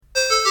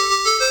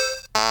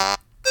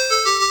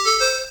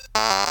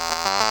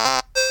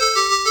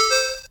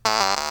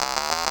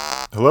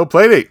Hello,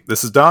 Playdate.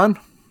 This is Don.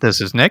 This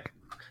is Nick.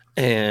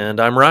 And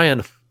I'm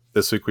Ryan.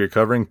 This week we are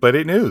covering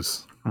Playdate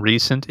news.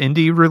 Recent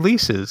indie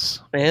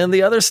releases. And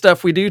the other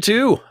stuff we do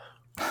too.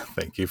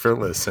 Thank you for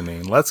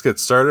listening. Let's get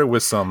started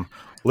with some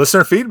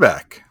listener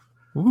feedback.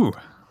 Ooh.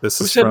 Who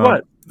said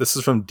what? This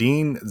is from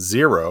Dean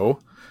Zero.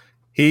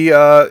 He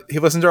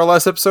listened to our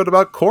last episode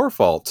about Core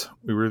Fault.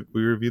 We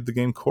reviewed the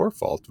game Core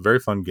Fault. Very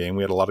fun game.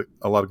 We had a lot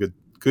of good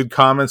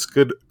comments,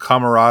 good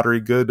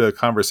camaraderie, good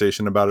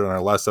conversation about it on our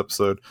last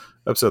episode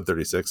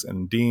 36.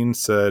 And Dean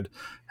said,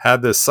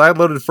 had this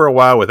sideloaded for a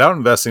while without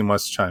investing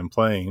much time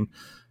playing.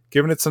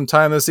 Giving it some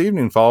time this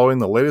evening following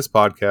the latest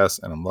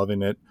podcast, and I'm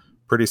loving it.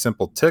 Pretty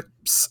simple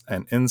tips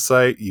and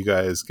insight you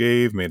guys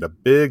gave made a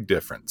big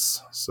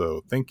difference.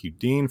 So thank you,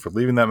 Dean, for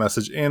leaving that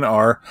message in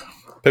our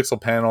Pixel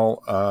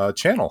Panel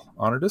channel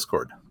on our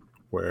Discord,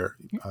 where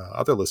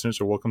other listeners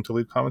are welcome to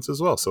leave comments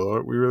as well.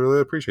 So we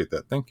really appreciate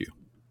that. Thank you.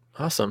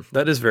 Awesome.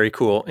 That is very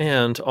cool.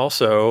 And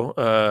also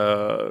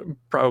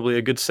probably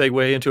a good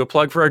segue into a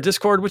plug for our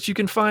Discord, which you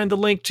can find the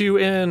link to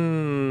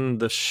in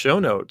the show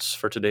notes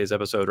for today's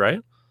episode, right?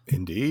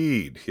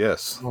 Indeed.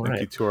 Yes. All Thank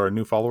right. you to our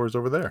new followers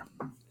over there.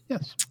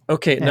 Yes.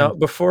 Okay. And now,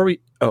 before we...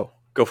 Oh,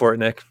 go for it,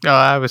 Nick.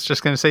 I was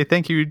just going to say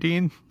thank you,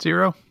 Dean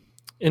Zero.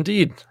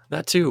 Indeed.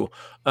 That too.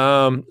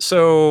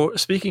 So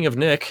speaking of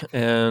Nick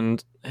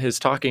and his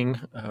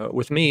talking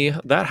with me,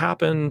 that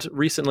happened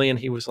recently. And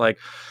he was like,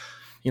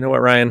 you know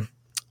what, Ryan?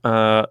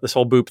 This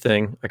whole boop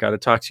thing, I got to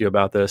talk to you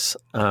about this.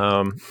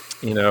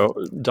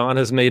 Don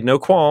has made no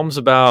qualms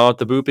about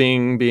the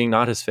booping being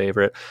not his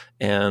favorite.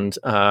 And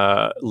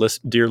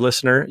dear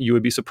listener, you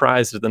would be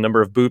surprised at the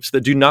number of boops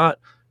that do not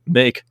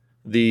make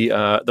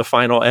the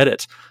final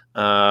edit.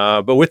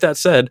 But with that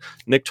said,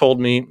 Nick told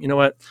me, you know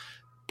what?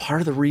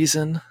 Part of the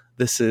reason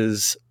this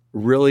is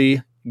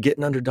really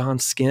getting under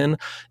Don's skin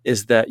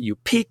is that you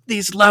peak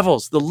these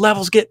levels. The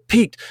levels get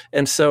peaked,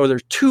 and so they're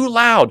too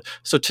loud.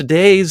 So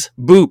today's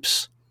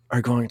boops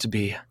are going to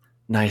be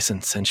nice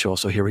and sensual.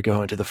 So here we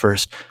go into the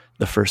first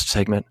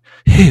segment.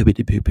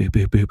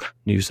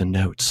 News and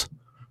notes.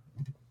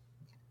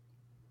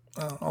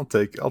 I'll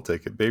take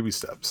it. Baby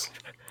steps.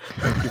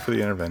 Thank you for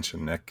the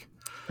intervention, Nick.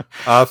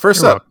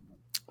 First up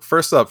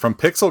from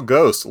Pixel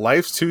Ghost,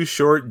 Life's Too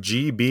Short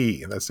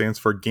GB. That stands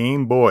for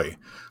Game Boy.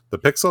 The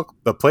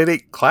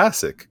Playdate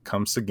Classic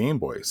comes to Game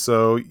Boy.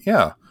 So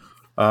yeah,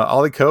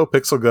 Olico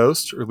Pixel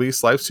Ghost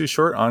released Life's Too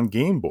Short on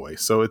Game Boy.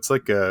 So it's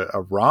like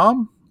a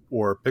ROM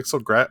or not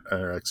pixel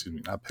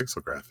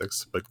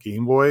graphics, but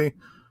Game Boy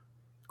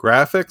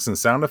graphics and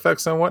sound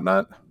effects and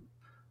whatnot.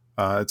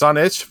 It's on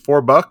itch,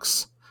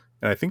 $4,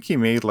 and I think he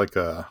made like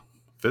a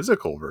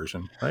physical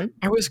version, right?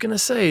 I was gonna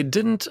say,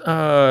 didn't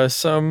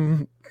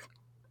some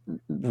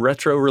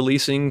retro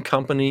releasing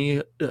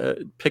company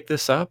pick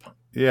this up?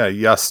 Yeah,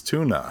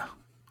 Yastuna.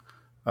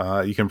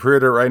 You can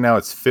pre-order it right now.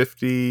 It's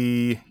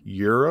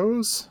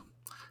 €50,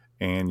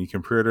 and you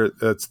can pre-order it.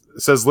 It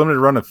says limited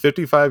run of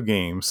 55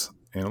 games,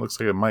 and it looks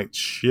like it might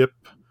ship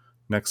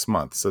next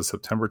month. It says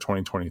September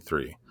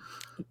 2023.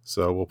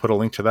 So we'll put a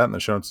link to that in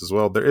the show notes as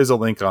well. There is a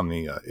link on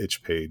the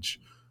itch page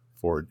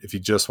for if you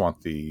just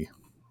want the,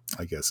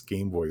 I guess,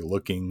 Game Boy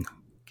looking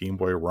Game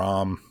Boy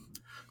ROM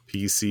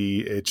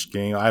PC itch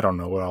game. I don't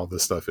know what all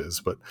this stuff is,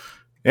 but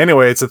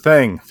anyway, it's a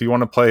thing. If you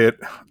want to play it,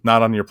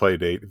 not on your play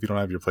date, if you don't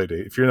have your play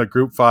date, if you're in a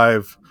Group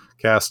 5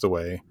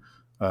 Castaway,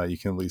 you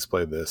can at least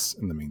play this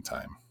in the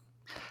meantime.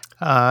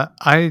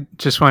 I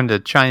just wanted to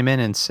chime in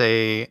and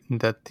say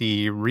that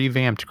the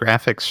revamped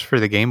graphics for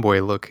the Game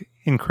Boy look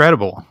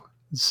incredible.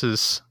 This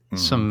is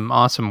some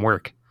awesome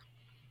work.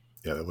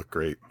 Yeah, they look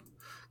great.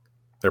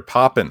 They're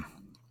popping.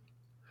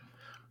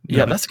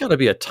 Yeah, that's got to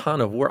be a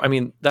ton of work. I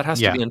mean, that has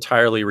to be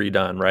entirely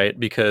redone, right?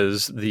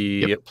 Because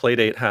the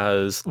Playdate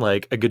has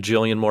like a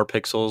gajillion more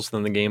pixels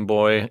than the Game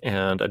Boy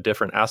and a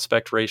different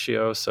aspect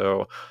ratio.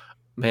 So,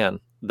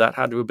 man, that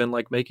had to have been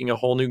like making a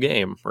whole new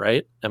game,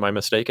 right? Am I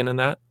mistaken in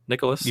that,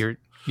 Nicholas?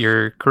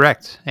 You're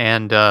correct.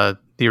 And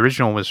the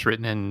original was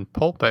written in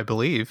pulp, I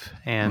believe,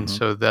 and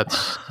so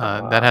that's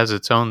that has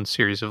its own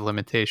series of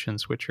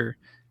limitations, which are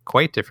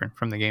quite different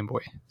from the Game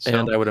Boy. So,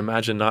 and I would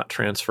imagine not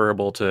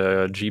transferable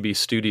to GB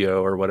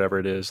Studio or whatever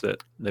it is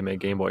that they make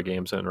Game Boy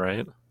games in,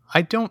 right?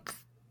 I don't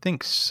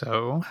think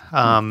so.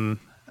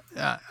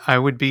 I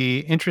would be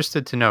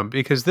interested to know,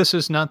 because this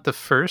is not the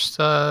first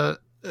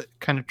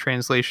kind of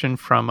translation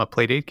from a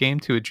Playdate game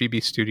to a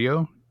GB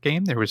Studio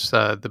game. There was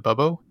the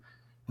Bubbo.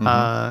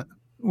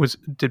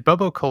 Did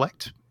Bubbo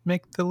Collect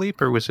make the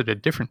leap, or was it a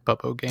different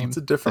Bubbo game? It's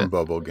a different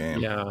Bubbo game.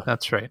 Yeah,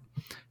 that's right.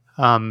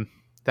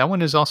 That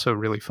one is also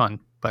really fun,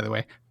 by the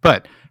way.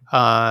 But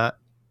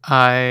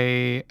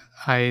I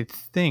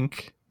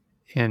think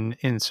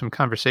in some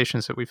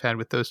conversations that we've had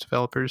with those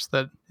developers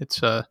that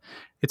it's a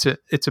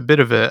bit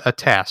of a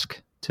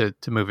task to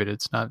move it.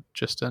 It's not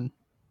just an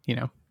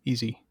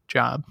easy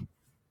job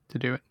to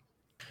do it.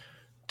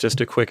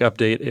 Just a quick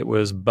update. It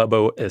was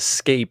Bubbo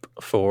Escape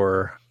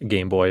for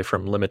Game Boy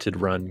from Limited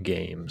Run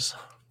Games.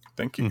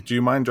 Thank you. Do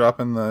you mind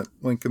dropping the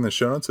link in the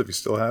show notes if you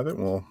still have it?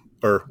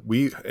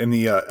 We in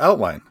the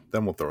outline,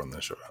 then we'll throw it in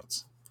the show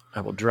notes.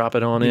 I will drop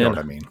it on you in. Know what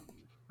I mean?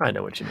 I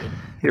know what you mean.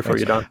 Here for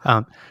you,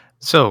 Don.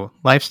 So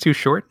Life's Too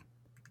Short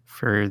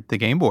for the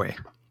Game Boy.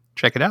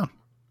 Check it out.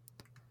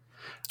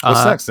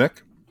 What's next,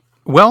 Nick?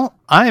 Well,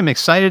 I am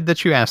excited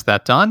that you asked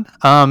that, Don.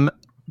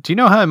 Do you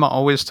know how I'm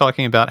always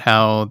talking about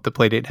how the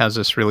Playdate has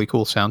this really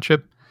cool sound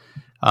chip?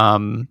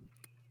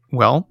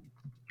 Well,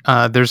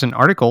 there's an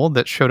article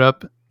that showed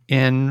up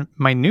in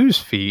my news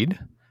feed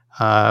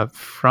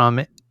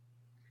from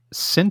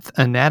Synth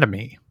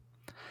Anatomy,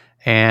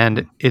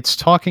 and it's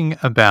talking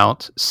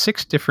about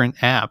 6 different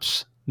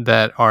apps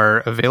that are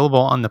available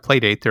on the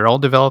Playdate. They're all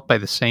developed by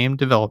the same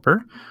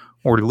developer,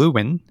 or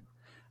Lewin,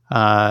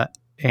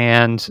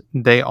 and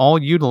they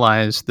all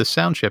utilize the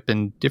sound chip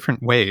in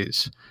different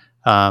ways.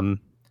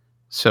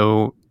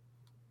 So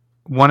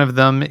one of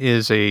them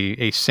is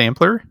a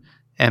sampler,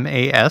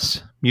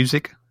 MAS,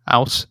 Music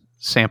Aus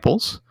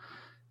Samples.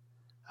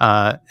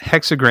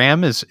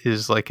 Hexagram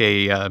is like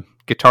a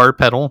guitar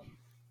pedal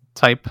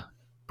type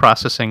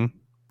processing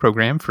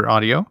program for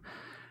audio.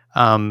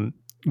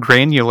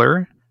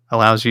 Granular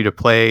allows you to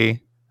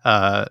play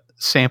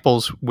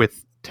samples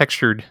with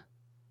textured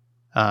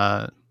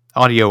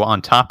audio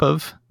on top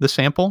of the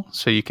sample,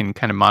 so you can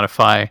kind of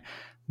modify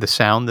the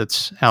sound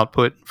that's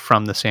output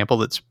from the sample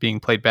that's being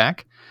played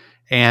back.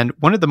 And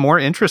one of the more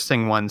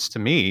interesting ones to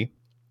me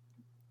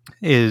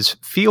is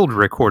Field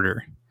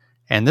Recorder.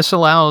 And this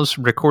allows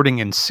recording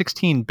in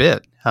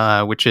 16-bit,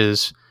 which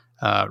is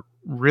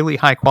really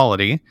high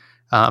quality,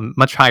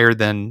 much higher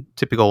than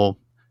typical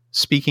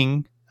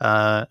speaking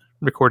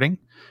recording,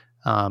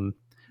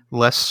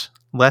 less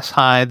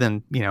high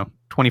than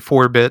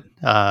 24-bit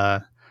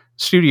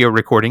studio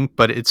recording,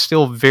 but it's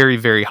still very,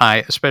 very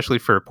high, especially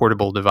for a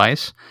portable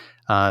device.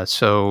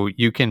 So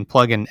you can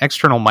plug an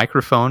external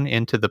microphone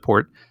into the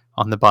port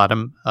on the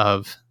bottom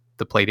of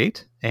the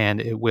Playdate, and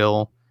it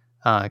will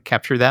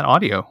capture that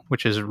audio,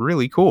 which is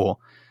really cool.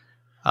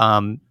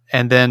 And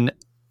then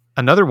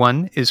another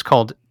one is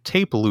called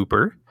Tape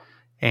Looper,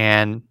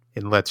 and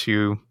it lets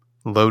you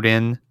load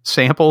in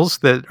samples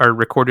that are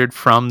recorded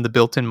from the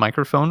built-in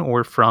microphone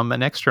or from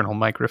an external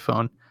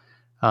microphone.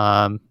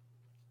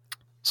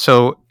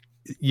 So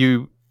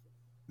you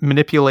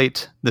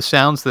manipulate the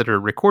sounds that are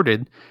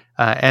recorded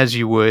as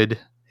you would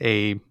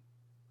a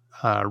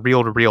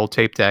reel-to-reel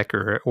tape deck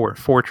or a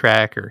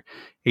 4-track or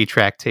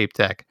 8-track tape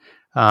deck.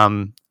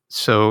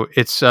 So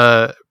it's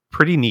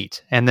pretty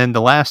neat. And then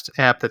the last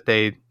app that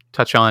they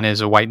touch on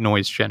is a white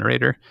noise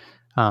generator,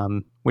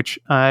 which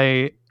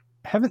I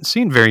haven't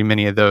seen very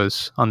many of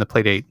those on the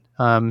Playdate.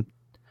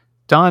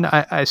 Don,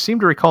 I seem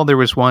to recall there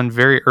was one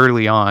very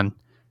early on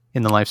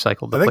in the life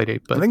cycle of the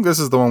Playdate. But I think this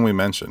is the one we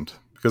mentioned,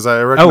 because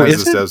I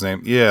recognize this dev's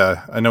name.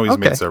 Yeah, I know he's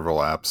Okay. made several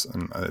apps,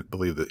 and I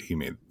believe that he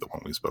made the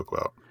one we spoke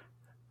about.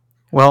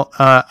 Well,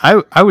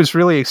 I was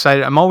really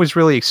excited. I'm always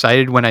really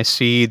excited when I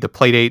see the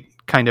Playdate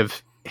kind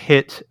of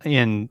hit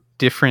in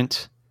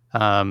different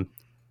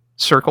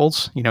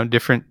circles,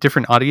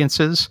 different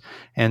audiences.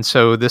 And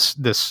so this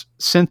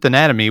Synth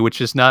Anatomy,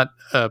 which is not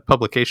a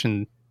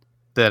publication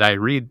that I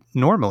read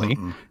normally,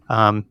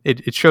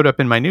 it showed up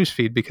in my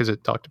newsfeed because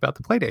it talked about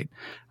the Playdate.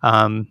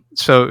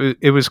 So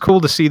it was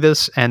cool to see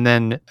this and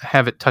then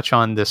have it touch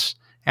on this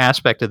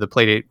aspect of the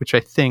Playdate, which I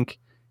think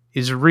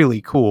is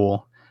really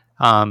cool.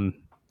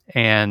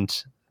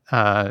 And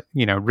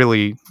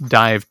really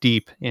dive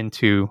deep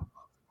into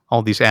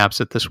all these apps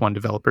that this one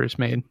developer has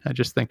made. I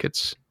just think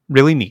it's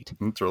really neat.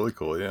 It's really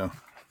cool, yeah.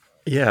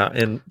 Yeah,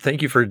 and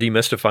thank you for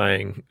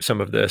demystifying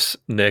some of this,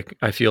 Nick.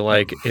 I feel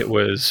like it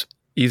was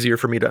easier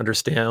for me to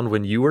understand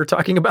when you were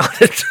talking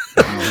about it.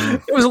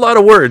 It was a lot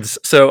of words.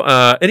 So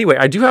anyway,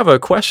 I do have a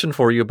question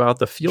for you about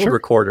the Field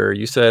Recorder.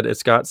 You said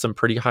it's got some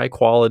pretty high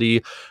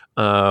quality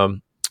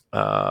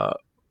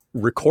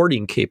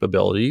recording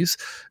capabilities,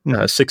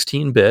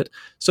 16-bit.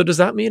 So does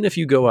that mean if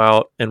you go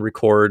out and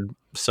record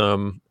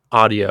some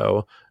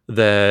audio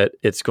that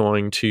it's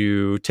going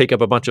to take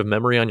up a bunch of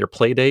memory on your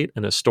Playdate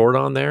and is stored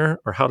on there?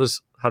 Or how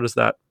does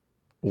that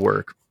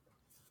work?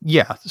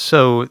 Yeah.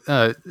 So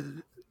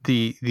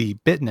the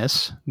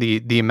bitness,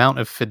 the amount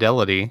of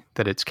fidelity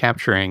that it's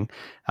capturing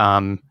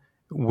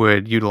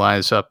would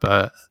utilize up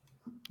an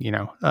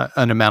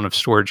amount of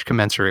storage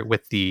commensurate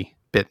with the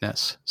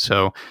bitness.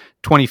 So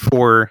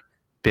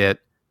 24-bit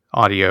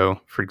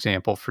audio, for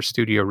example, for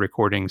studio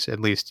recordings, at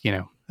least,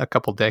 a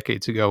couple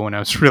decades ago when I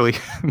was really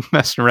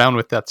messing around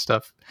with that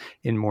stuff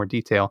in more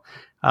detail,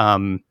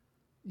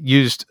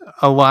 used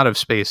a lot of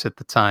space at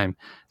the time.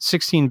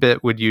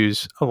 16-bit would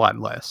use a lot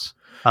less.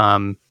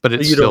 But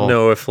it's don't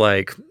know if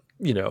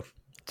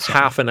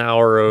half an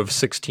hour of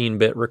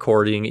 16-bit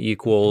recording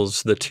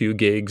equals the 2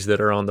 gigs that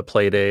are on the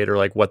Playdate, or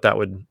like what that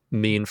would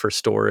mean for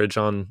storage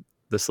on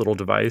this little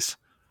device.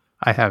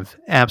 I have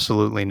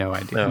absolutely no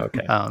idea. Oh,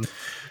 okay.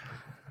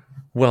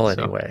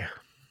 Anyway.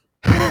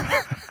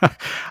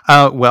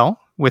 Well,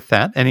 with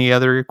that, any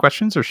other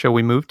questions, or shall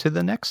we move to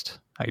the next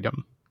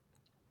item?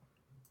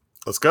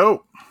 Let's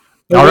go.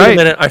 All right. A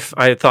minute.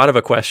 I thought of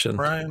a question.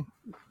 Brian.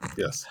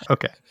 Yes.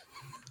 Okay.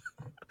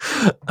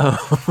 I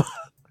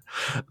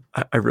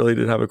really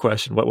did have a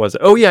question. What was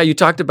it? Oh yeah, you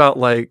talked about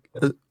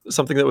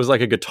something that was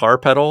like a guitar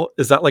pedal.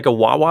 Is that like a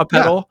wah-wah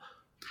pedal?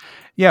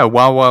 Yeah,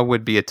 wah-wah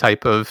would be a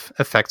type of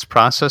effects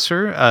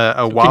processor.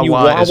 A Can you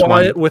wah-wah is wah-wah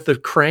one. it with a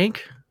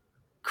crank?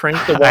 Crank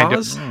the I,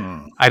 wahs?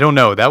 I don't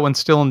know. That one's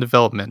still in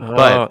development.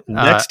 But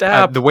next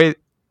app. the way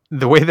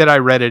that I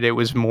read it, it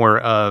was more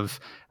of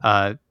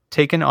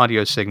take an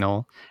audio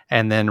signal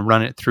and then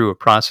run it through a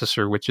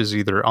processor, which is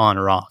either on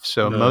or off.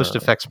 So most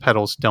effects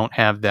pedals don't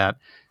have that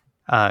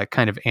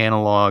kind of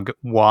analog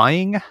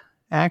wahing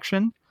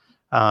action,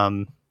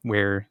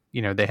 where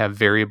they have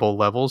variable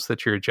levels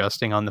that you're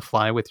adjusting on the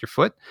fly with your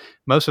foot.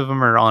 Most of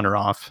them are on or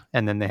off,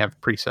 and then they have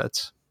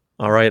presets.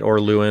 All right,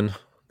 Orluin,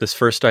 this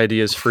first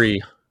idea is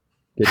free.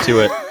 Get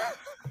to it.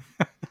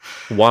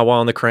 Wah-wah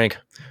on the crank.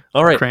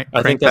 All right,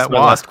 I think that's my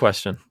last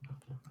question.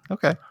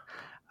 Okay.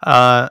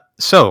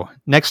 So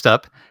next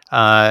up,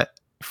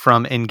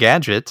 from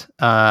Engadget,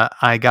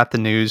 I got the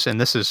news,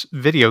 and this is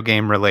video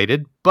game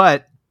related,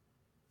 but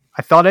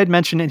I thought I'd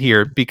mention it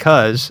here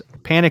because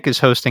Panic is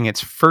hosting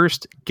its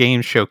first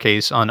game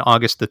showcase on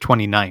August the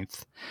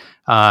 29th.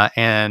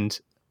 And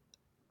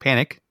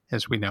Panic,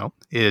 as we know,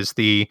 is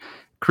the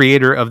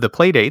creator of the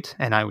Playdate,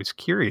 and I was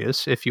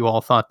curious if you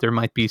all thought there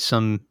might be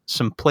some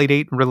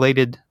Playdate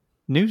related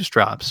news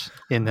drops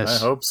in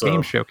this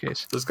game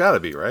showcase. There's got to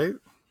be, right?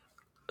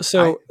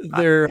 So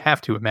I have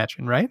to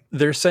imagine, right?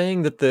 They're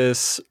saying that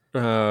this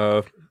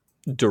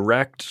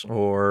direct,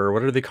 or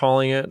what are they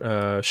calling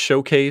it?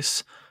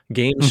 Showcase.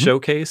 Games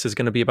showcase is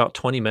going to be about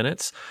 20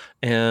 minutes.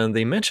 And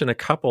they mention a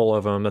couple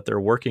of them that they're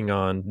working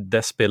on,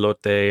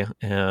 Despelote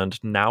and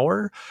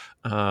Nower.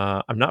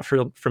 I'm not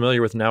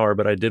familiar with Nower,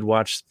 but I did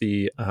watch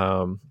the,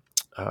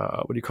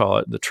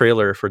 the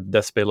trailer for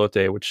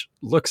Despelote, which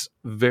looks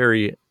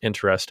very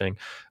interesting.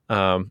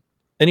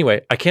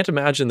 Anyway, I can't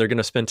imagine they're going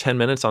to spend 10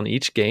 minutes on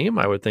each game.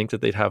 I would think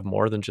that they'd have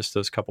more than just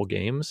those couple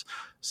games.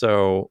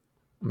 So,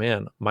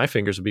 man, my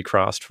fingers would be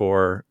crossed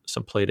for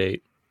some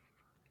Playdate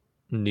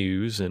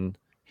news and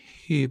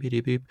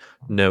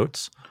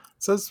notes.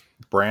 It says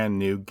brand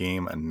new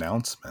game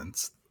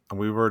announcements. And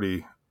we've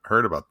already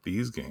heard about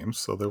these games,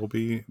 so there will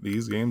be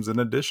these games in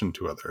addition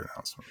to other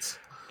announcements.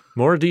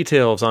 More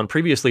details on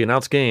previously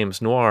announced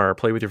games, Noir,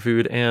 Play With Your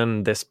Food,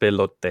 and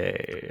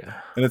Despelote.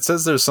 And it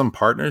says there's some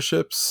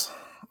partnerships.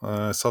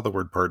 I saw the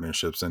word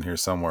partnerships in here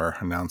somewhere,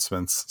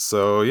 announcements.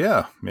 So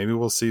yeah, maybe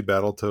we'll see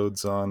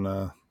Battletoads on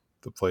the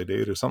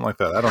Playdate or something like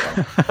that. I don't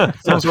know.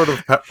 Some sort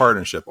of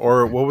partnership.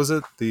 Or what was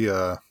it?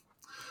 The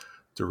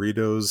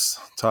Doritos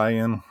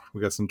tie-in.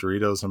 We got some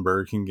Doritos and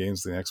Burger King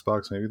games on the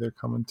Xbox. Maybe they're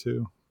coming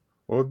too.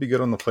 What would be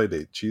good on the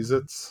Playdate?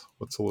 Cheez-Its?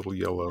 What's a little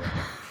yellow?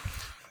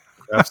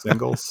 Kraft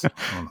Singles? I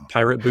don't know.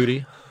 Pirate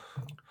Booty?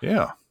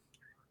 Yeah.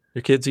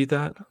 Your kids eat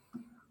that?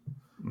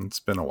 It's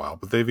been a while,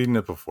 but they've eaten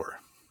it before.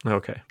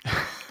 Okay.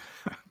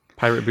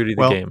 Pirate Booty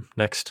the game.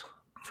 Next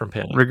from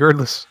Panic.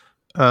 Regardless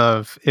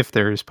of if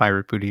there is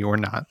Pirate Booty or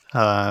not,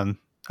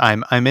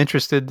 I'm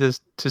interested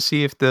to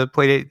see if the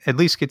Playdate at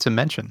least gets a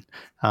mention.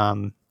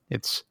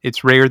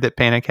 It's rare that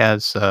Panic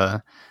has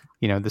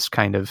this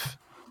kind of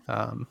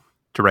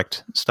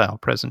direct style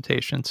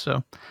presentation,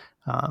 so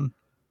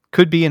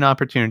could be an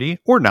opportunity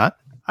or not.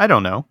 I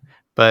don't know,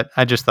 but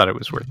I just thought it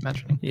was worth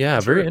mentioning. Yeah,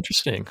 very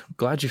interesting.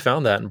 Glad you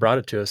found that and brought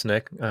it to us,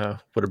 Nick. Would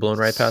have blown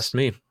right past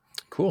me.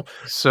 Cool.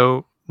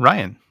 So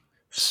Ryan,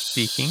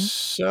 speaking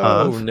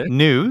of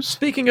news,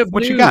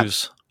 what you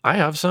got? I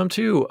have some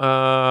too.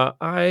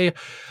 I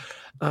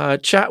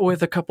chat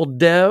with a couple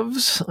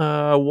devs,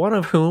 one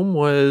of whom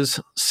was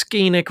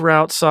Scenic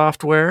Route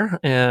Software,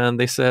 and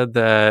they said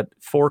that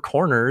Four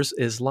Corners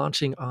is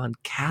launching on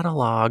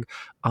Catalog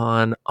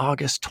on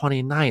August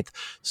 29th.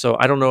 So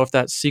I don't know if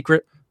that's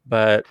secret,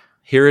 but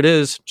here it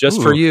is,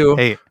 just for you.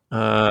 Hey,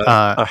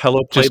 a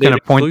Hello just Playdate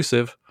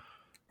exclusive.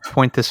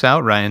 Point this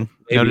out, Ryan.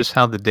 Maybe. Notice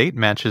how the date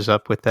matches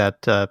up with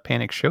that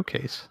Panic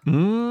showcase.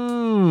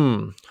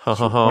 Timestamp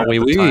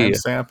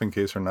in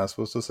case we're not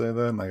supposed to say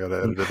that, and I got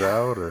to edit it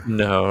out. Or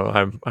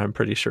no, I'm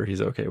pretty sure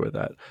he's okay with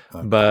that.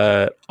 Okay.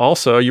 But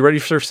also, you ready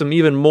for some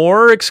even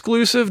more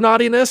exclusive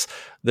naughtiness?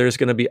 There's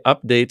going to be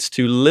updates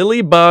to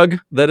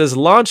Lilybug that is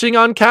launching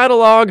on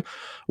Catalog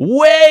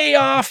way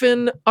off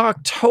in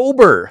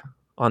October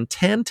on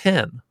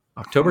 10/10,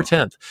 October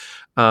 10th.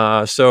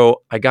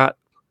 So I got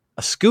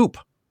a scoop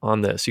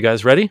on this. You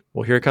guys ready?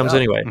 Well, here it comes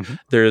anyway. Mm-hmm.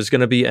 There's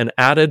going to be an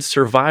added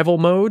survival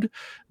mode.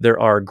 There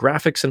are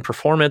graphics and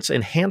performance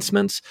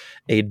enhancements,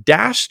 a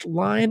dashed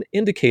line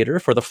indicator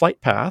for the flight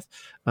path.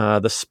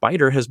 The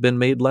spider has been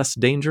made less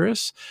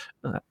dangerous,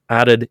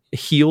 added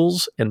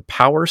heals and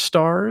power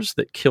stars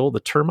that kill the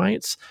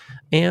termites,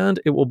 and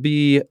it will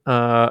be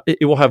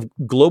it will have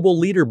global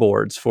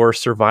leaderboards for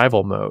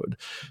survival mode.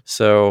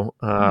 So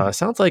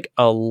sounds like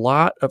a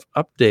lot of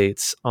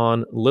updates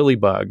on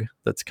Lilybug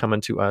that's coming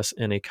to us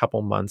in a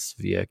couple months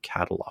via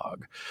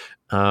Catalog.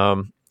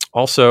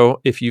 Also,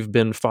 if you've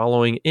been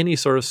following any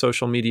sort of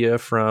social media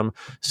from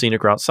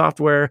Scenic Route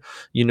Software,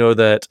 you know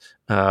that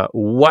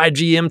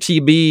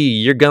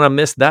YGMTB, you're gonna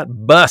miss that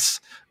bus,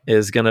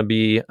 is gonna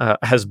be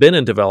has been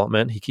in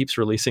development. He keeps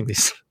releasing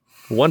these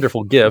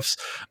wonderful gifts.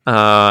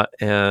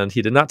 And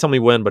he did not tell me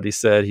when, but he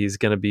said he's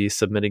going to be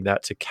submitting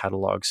that to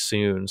catalog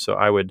soon. So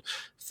I would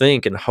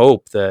think and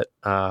hope that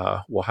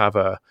we'll have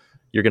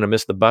you're going to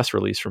miss the bus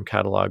release from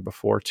catalog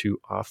before too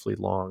awfully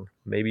long.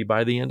 Maybe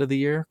by the end of the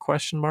year?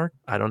 Question mark.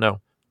 I don't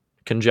know.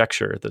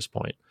 Conjecture at this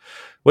point.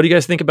 What do you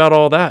guys think about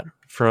all that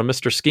from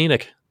Mr.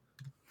 Skeenick?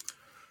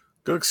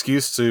 Good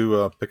excuse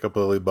to pick up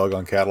a Bug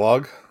on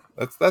catalog.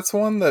 That's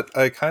one that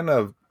I kind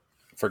of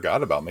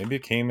forgot about. Maybe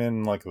it came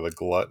in like the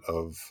glut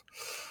of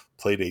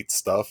Playdate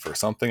stuff or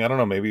something. I don't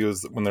know. Maybe it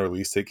was when the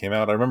release date came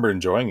out. I remember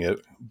enjoying it,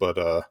 but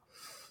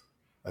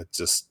I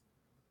just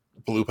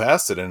blew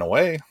past it in a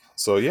way.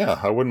 So yeah,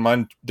 I wouldn't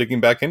mind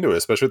digging back into it,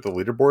 especially with the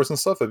leaderboards and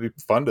stuff. It'd be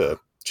fun to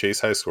chase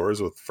high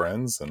scores with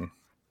friends and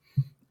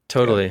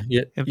totally.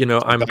 Yeah,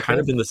 I'm kind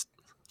of in this.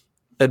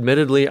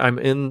 Admittedly, I'm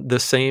in the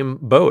same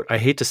boat. I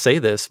hate to say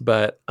this,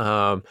 but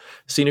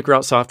Scenic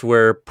Route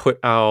Software put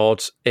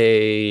out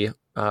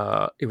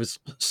it was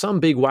some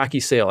big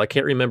wacky sale. I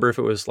can't remember if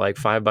it was like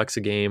 $5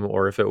 a game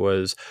or if it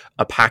was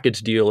a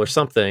package deal or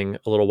something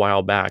a little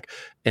while back.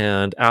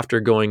 And after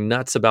going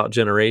nuts about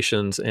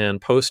Generations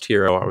and Post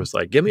Hero, I was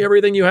like, give me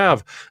everything you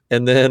have.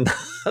 And then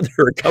there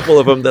were a couple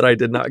of them that I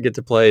did not get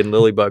to play, and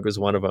Lilybug was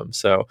one of them.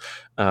 So,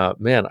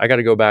 man, I got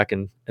to go back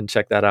and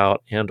check that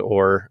out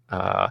or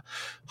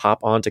hop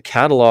onto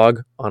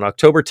catalog on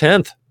October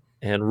 10th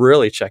and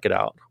really check it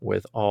out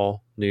with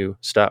all new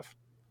stuff.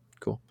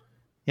 Cool.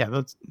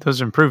 Yeah,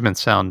 those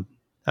improvements sound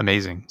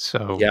amazing.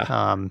 So,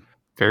 yeah.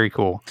 Very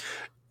cool.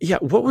 Yeah,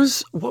 what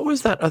was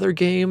that other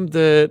game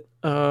that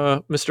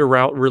Mr.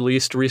 Rout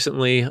released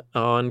recently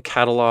on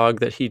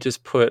catalog that he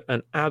just put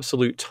an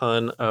absolute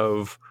ton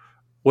of?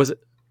 Was it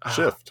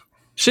Shift?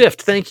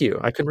 Shift. Thank you.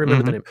 I couldn't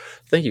remember the name.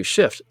 Thank you,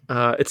 Shift.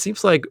 It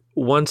seems like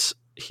once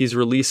he's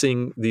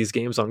releasing these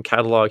games on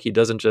catalog, he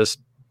doesn't just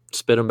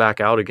spit them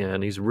back out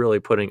again. He's really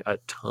putting a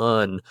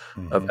ton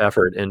of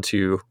effort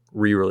into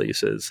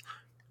re-releases.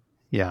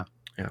 Yeah.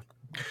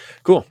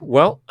 Cool.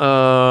 Well,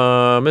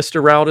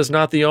 Mr. Rout is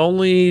not the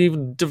only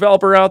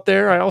developer out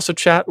there. I also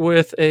chat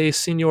with a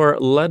Senior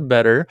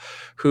Ledbetter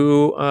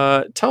who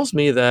tells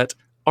me that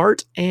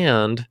Art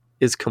and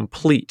is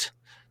complete.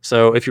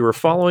 So if you were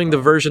following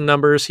the version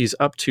numbers, he's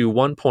up to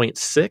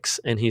 1.6,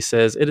 and he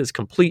says it is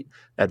complete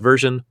at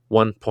version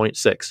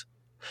 1.6.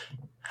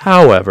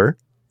 However,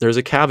 there's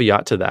a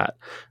caveat to that,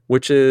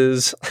 which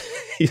is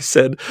he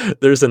said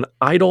there's an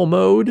idle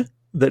mode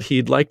that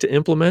he'd like to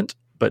implement,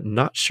 but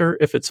not sure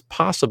if it's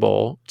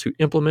possible to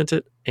implement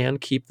it and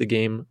keep the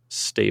game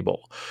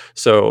stable.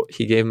 So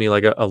he gave me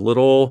like a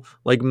little,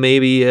 like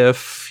maybe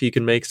if he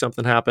can make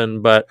something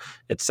happen, but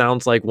it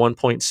sounds like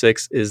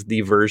 1.6 is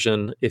the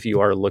version if you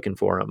are looking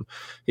for them.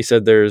 He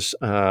said there's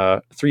 3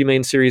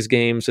 main series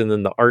games, and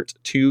then the Art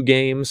 2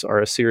 games are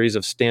a series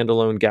of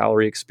standalone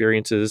gallery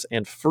experiences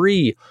and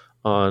free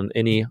on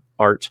any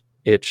Art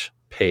itch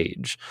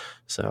page.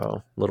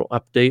 So little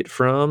update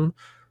from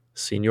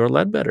Senior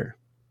Ledbetter.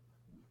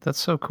 That's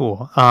so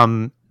cool.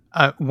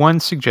 One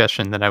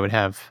suggestion that I would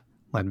have,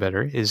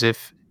 Ledbetter, is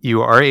if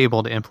you are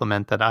able to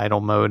implement that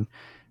idle mode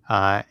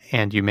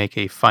and you make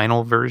a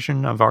final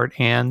version of Art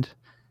and,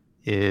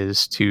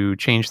 is to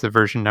change the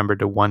version number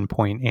to 1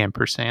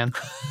 %.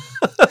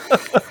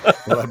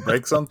 Will that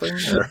break something?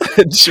 Or?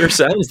 It sure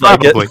sounds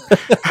like it.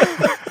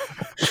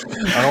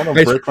 I don't want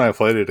to break my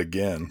plate it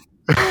again.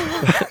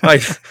 I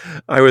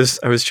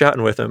was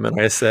chatting with him, and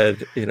I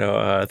said,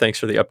 thanks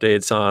for the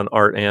updates on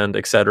Art and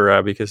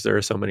etc. because there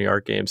are so many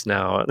Art games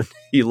now. And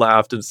he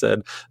laughed and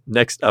said,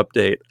 next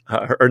update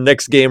or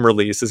next game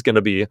release is going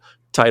to be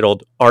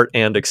titled Art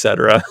and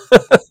etc.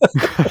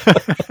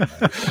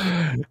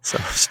 So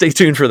stay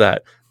tuned for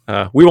that.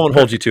 We won't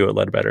hold you to it,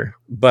 Ledbetter.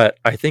 But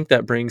I think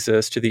that brings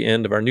us to the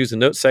end of our news and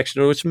notes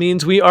section, which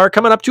means we are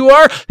coming up to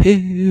our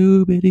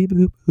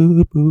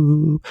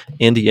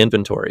indie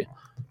inventory.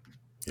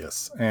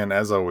 Yes, and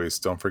as always,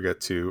 don't forget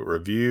to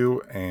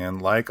review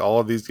and like all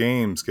of these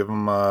games. Give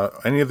them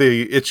any of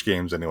the itch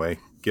games anyway.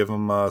 Give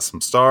them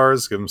some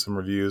stars. Give them some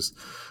reviews.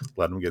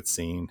 Let them get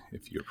seen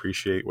if you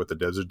appreciate what the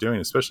devs are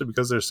doing, especially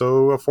because they're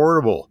so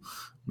affordable.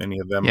 Many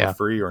of them are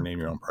free or name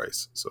your own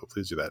price, so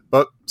please do that.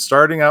 But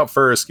starting out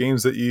first,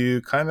 games that you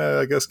kind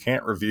of, I guess,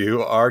 can't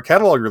review are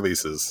catalog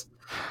releases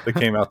that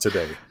came out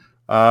today.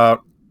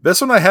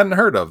 This one I hadn't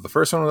heard of. The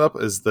first one up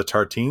is the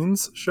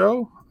Tartines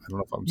show. I don't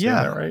know if I'm saying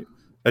that right.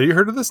 Have you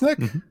heard of this, Nick?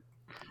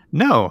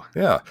 No.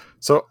 Yeah.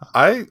 So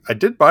I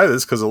did buy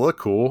this because it looked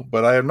cool,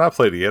 but I have not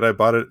played it yet. I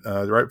bought it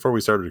right before we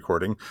started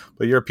recording.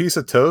 But you're a piece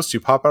of toast. You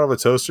pop out of a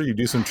toaster. You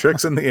do some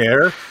tricks in the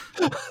air,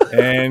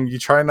 and you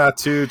try not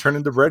to turn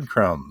into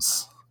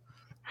breadcrumbs.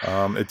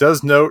 It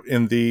does note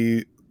in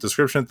the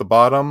description at the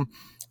bottom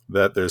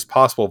that there's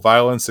possible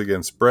violence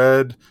against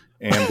bread,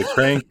 and the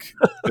crank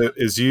that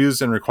is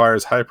used and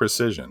requires high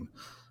precision.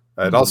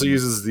 It also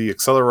uses the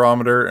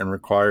accelerometer and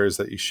requires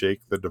that you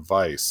shake the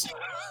device.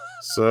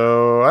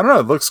 So, I don't know.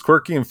 It looks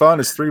quirky and fun.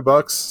 It's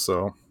 $3,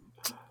 so.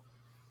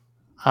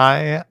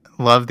 I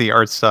love the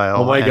art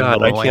style. Oh my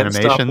God, I can't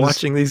stop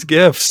watching these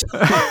GIFs.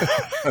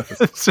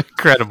 It's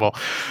incredible.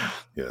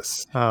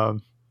 Yes.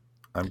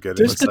 I'm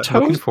getting Does the excited.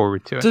 Looking toast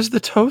forward to it. does the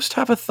toast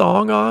have a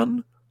thong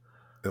on?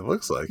 It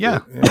looks like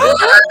Yeah. it.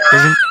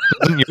 Yeah.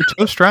 Doesn't your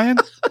toast, Ryan?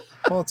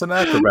 Well, it's an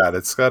acrobat.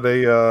 It's got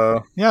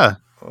a Yeah,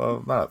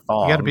 well, not a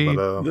you got to thong, be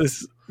but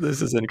This is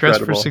dressed for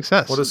incredible.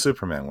 success. what does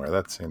Superman wear?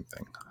 That same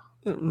thing.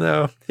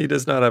 No, he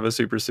does not have a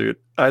super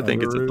suit. I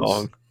think it's a Underoos?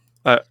 thong.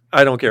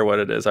 I don't care what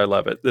it is. I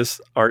love it.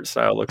 This art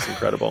style looks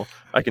incredible.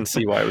 I can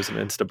see why it was an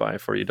insta buy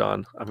for you,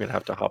 Don. I'm gonna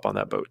have to hop on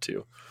that boat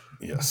too.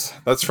 Yes,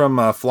 that's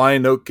from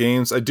Flying Oak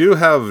Games. I do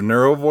have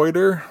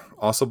Neurovoider,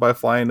 also by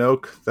Flying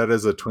Oak. That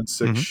is a twin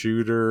stick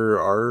shooter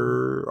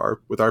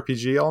with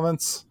RPG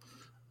elements.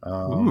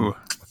 Ooh.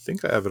 I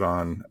think I have it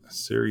on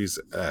Series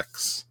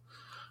X.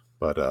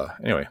 But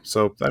anyway,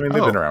 so I mean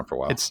they've been around for a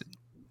while.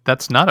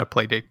 That's not a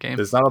Playdate game.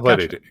 It's not a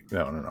Playdate.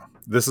 No.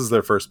 This is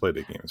their first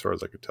Playdate game, as far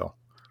as I could tell.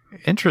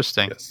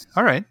 Interesting. Yes.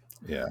 All right.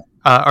 Yeah.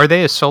 Are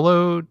they a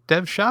solo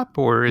dev shop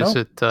or is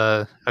No. it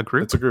a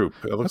group? It's a group.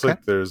 It looks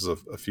like there's a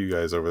few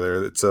guys over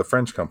there. It's a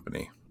French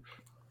company.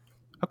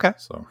 Okay.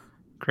 So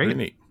Great. pretty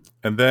neat.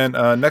 And then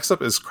next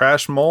up is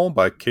Crash Mole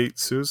by Kate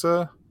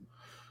Souza.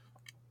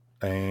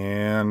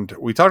 And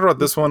we talked about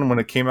this one when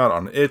it came out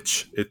on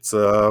Itch. It's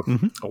a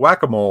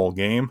whack-a-mole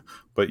game,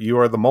 but you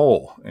are the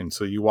mole. And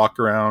so you walk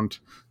around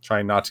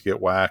trying not to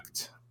get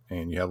whacked.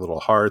 And you have little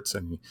hearts,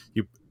 and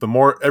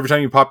every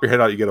time you pop your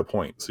head out, you get a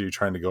point. So you're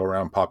trying to go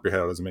around, pop your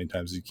head out as many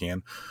times as you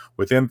can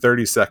within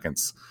 30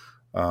 seconds.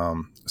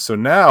 So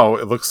now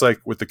it looks like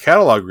with the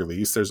catalog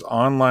release, there's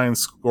online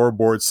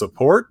scoreboard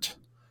support,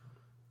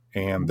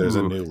 and there's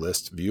a new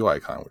list view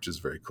icon, which is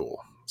very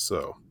cool.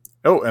 So,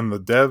 and the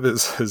dev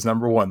is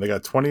number one. They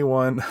got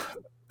 21.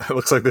 It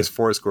looks like there's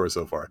 4 scores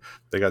so far.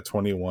 They got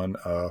 21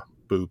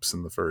 boops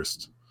in the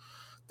first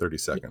 30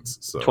 seconds.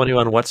 So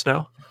 21 what's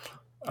now?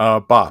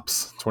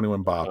 Bops,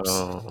 21 bops.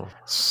 Oh.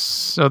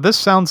 So this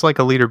sounds like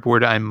a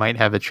leaderboard I might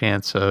have a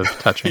chance of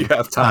touching You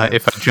have time.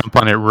 if I jump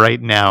on it right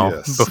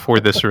now before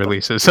this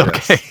releases.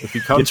 Okay. If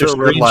you come Get to your a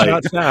red light,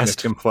 screenshot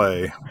fast. you can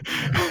play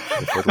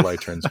before the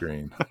light turns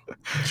green. It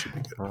should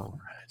be good. All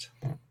right.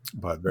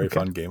 But very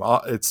fun game.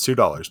 It's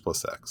 $2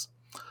 plus tax.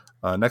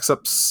 Next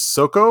up,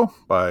 Soko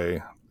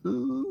by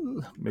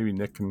maybe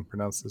Nick can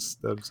pronounce this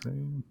dev's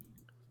name.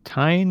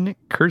 Tyne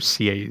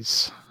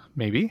Cursiers,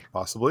 maybe.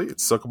 Possibly.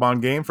 It's a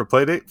Sokobon game for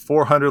Playdate.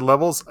 400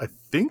 levels. I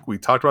think we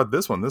talked about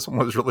this one. This one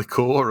was really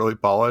cool, really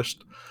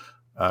polished,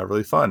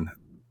 really fun.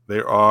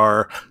 There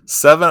are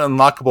 7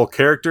 unlockable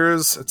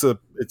characters. It's a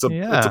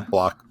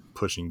block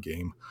pushing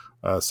game,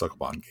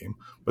 Sokobon game.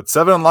 But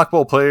 7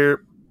 unlockable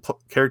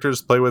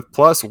characters to play with,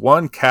 plus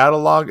 1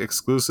 catalog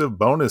exclusive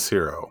bonus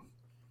hero.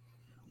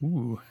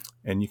 Ooh.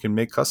 And you can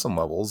make custom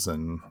levels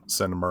and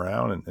send them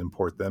around and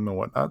import them and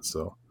whatnot.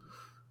 So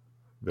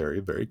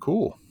very, very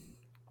cool.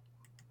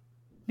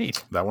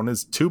 Neat. That one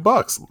is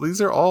 $2.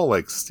 These are all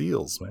like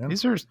steals, man.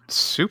 These are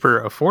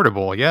super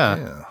affordable.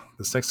 Yeah.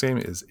 This next game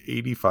is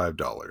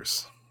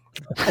 $85.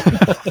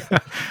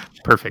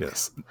 Perfect.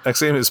 Yes. Next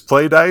game is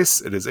Play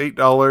Dice. It is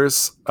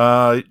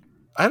 $8.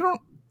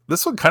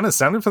 This one kind of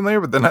sounded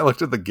familiar, but then I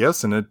looked at the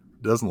gifts and it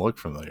doesn't look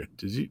familiar.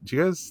 Did you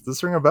guys, does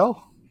this ring a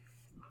bell?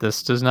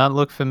 This does not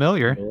look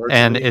familiar.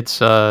 And it's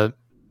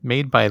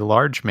made by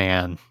Large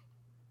Man.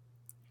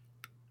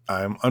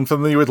 I'm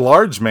unfamiliar with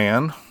Large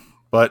Man,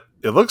 but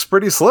it looks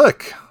pretty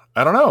slick.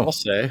 I don't know. I'll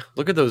say.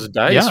 Look at those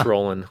dice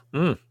rolling.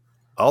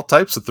 All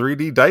types of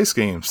 3D dice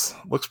games.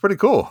 Looks pretty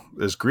cool.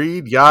 There's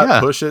Greed,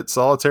 Yacht, Push It,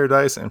 Solitaire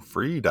Dice, and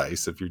Free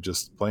Dice if you're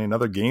just playing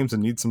other games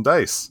and need some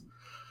dice.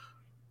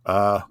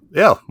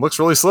 Looks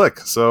really slick.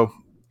 So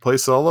play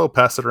solo,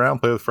 pass it around,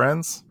 play with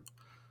friends.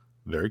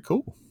 Very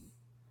cool.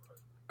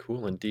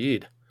 Cool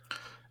indeed.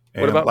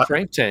 And what about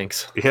Crank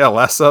Tanks? Yeah,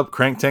 last up,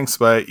 Crank Tanks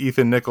by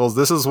Ethan Nichols.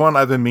 This is one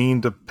I've been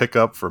meaning to pick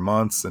up for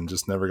months and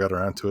just never got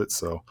around to it.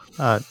 So,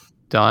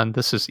 Don,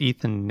 this is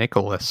Ethan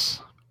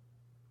Nicholas.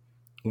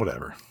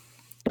 Whatever.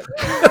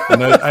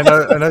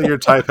 I know your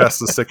type has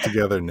to stick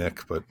together,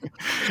 Nick, but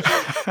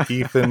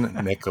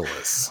Ethan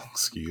Nicholas.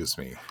 Excuse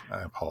me.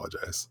 I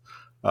apologize.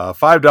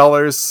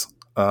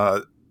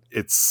 $5.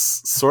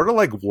 It's sort of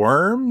like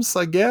Worms,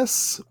 I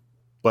guess,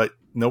 but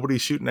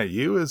nobody's shooting at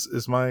you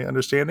is my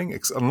understanding,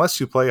 unless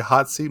you play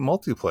hot seat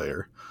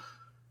multiplayer,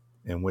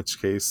 in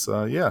which case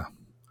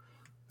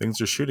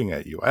things are shooting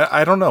at you.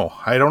 I don't know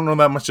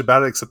that much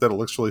about it except that it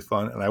looks really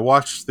fun, and I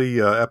watched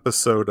the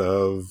episode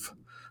of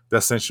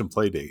Destination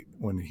Playdate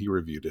when he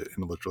reviewed it,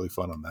 and it looked really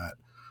fun on that.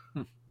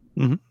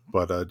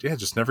 But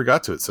just never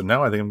got to it, so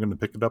now I think I'm going to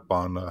pick it up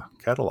on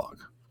catalog.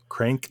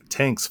 Crank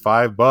Tanks,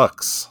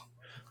 $5.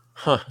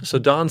 So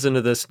Don's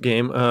into this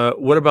game.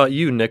 What about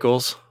you,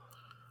 Nichols?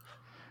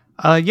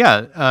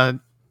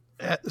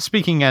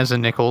 Speaking as a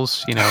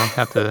Nichols,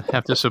 have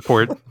to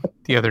support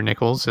the other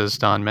Nichols, as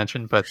Don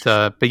mentioned. But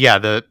yeah,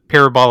 the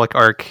Parabolic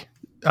Arc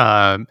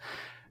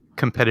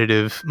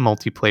competitive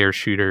multiplayer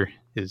shooter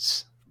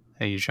is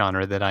a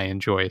genre that I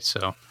enjoy.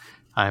 So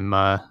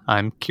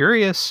I'm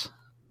curious,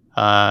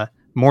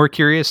 more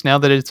curious now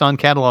that it's on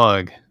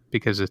catalog,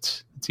 because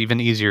it's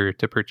even easier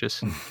to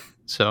purchase.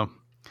 So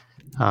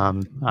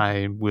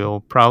I will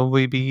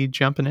probably be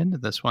jumping into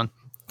this one.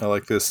 I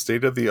like this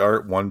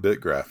state-of-the-art 1-bit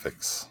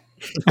graphics.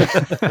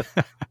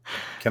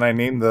 Can I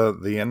name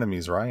the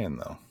enemies Ryan,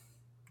 though?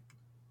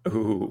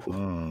 Ooh.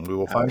 We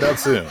will find out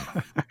soon.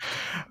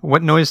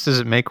 What noise does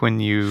it make when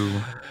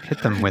you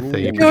hit them with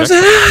the It goes,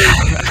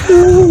 projectile?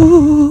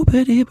 "Ooh,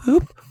 bitty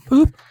boop,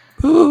 boop,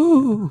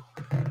 boo,"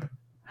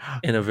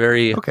 in a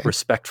very Okay.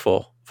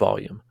 respectful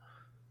volume.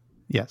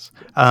 Yes.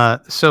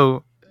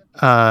 So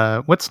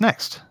what's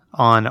next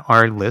on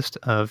our list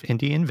of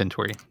indie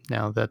inventory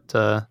now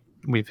that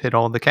we've hit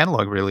all the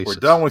catalog releases? We're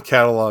done with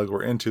catalog.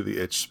 We're into the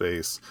itch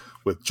space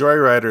with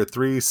Joyrider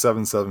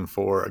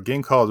 3774, a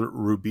game called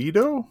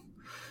Rubido.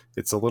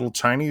 It's a little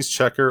Chinese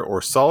checker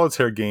or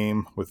solitaire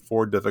game with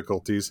 4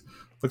 difficulties.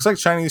 Looks like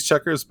Chinese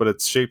checkers, but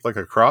it's shaped like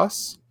a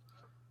cross.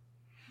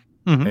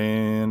 Mhm.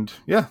 And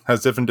yeah,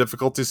 has different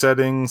difficulty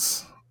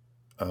settings.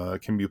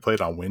 Can be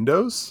played on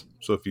Windows.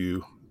 So if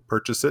you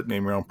purchase it,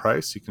 name your own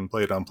price, you can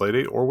play it on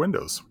Playdate or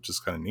Windows, which is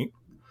kind of neat.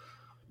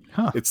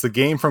 Huh. It's the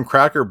game from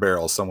Cracker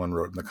Barrel, someone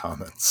wrote in the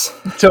comments.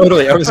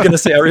 Totally. I was going to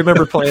say, I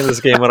remember playing this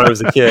game when I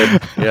was a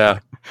kid. Yeah.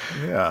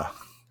 Yeah.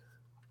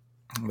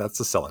 That's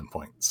the selling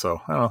point.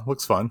 So, I don't know,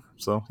 looks fun.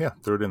 So, yeah,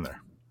 threw it in there.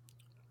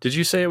 Did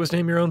you say it was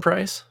Name Your Own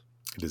Price?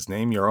 It is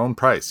Name Your Own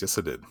Price. Yes,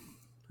 I did.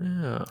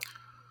 Yeah.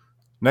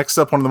 Next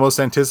up, one of the most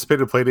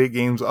anticipated Playdate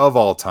games of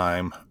all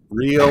time,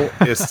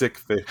 realistic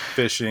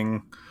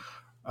fishing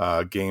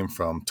game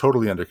from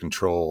Totally Under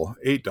Control,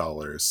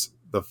 $8.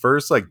 The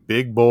first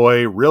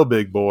real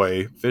big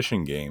boy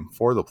fishing game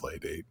for the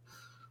Playdate.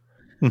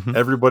 Mhm.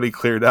 Everybody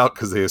cleared out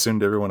because they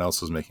assumed everyone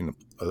else was making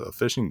a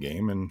fishing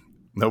game, and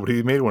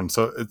nobody made one.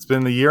 So it's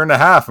been a year and a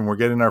half, and we're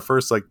getting our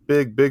first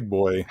big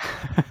boy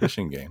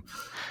fishing game.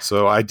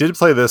 So I did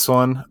play this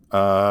one,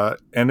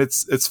 and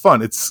it's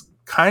fun. It's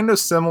kind of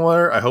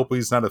similar. I hope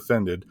he's not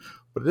offended,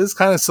 but it is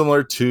kind of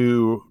similar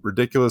to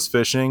Ridiculous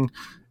Fishing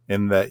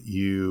in that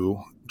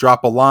you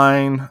drop a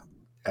line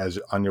as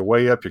on your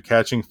way up, you're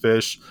catching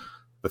fish.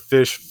 The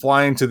fish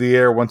fly into the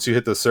air once you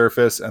hit the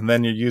surface, and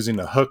then you're using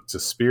a hook to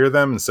spear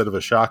them instead of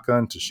a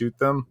shotgun to shoot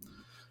them.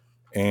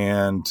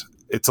 And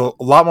it's a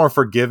lot more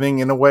forgiving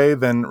in a way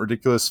than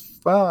Ridiculous.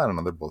 Well, I don't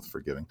know. They're both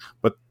forgiving,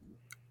 but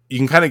you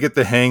can kind of get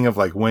the hang of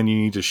when you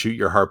need to shoot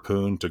your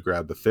harpoon to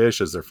grab the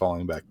fish as they're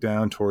falling back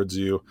down towards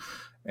you.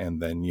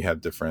 And then you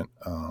have different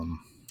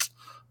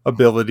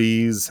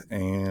abilities,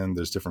 and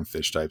there's different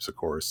fish types, of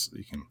course.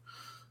 You can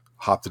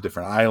hop to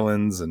different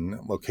islands and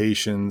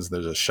locations.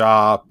 There's a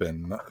shop,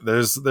 and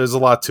there's a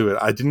lot to it.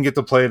 I didn't get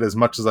to play it as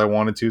much as I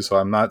wanted to, so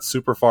I'm not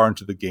super far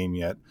into the game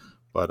yet.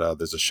 But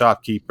there's a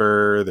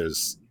shopkeeper.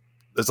 There's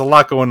a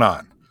lot going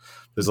on.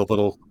 There's a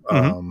little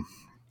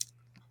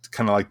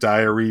kind of like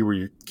diary where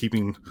you're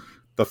keeping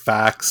the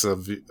facts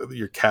of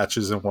your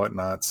catches and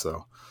whatnot.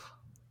 So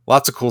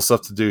lots of cool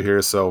stuff to do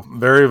here. So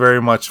very,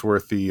 very much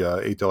worth the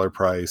 $8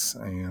 price.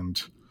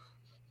 And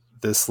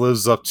this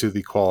lives up to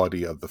the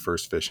quality of the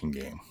first fishing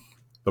game.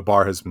 The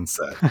bar has been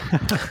set.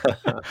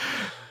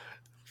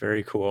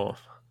 Very cool.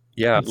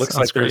 Yeah, it looks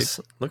like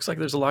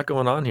there's a lot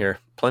going on here.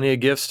 Plenty of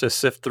gifts to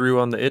sift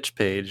through on the itch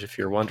page if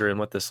you're wondering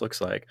what this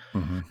looks like.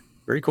 Mm-hmm.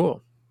 Very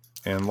cool.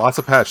 And lots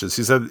of patches.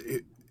 He said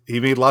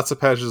he made lots of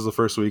patches the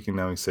first week, and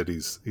now he said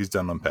he's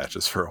done on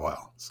patches for a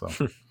while. So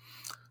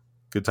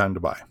good time to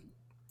buy.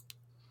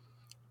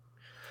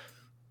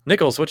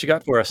 Nichols, what you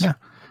got for us?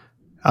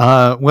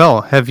 Yeah.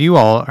 Well, have you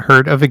all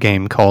heard of a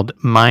game called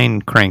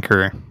Mine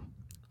Cranker?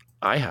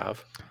 I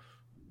have.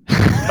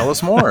 Tell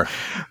us more.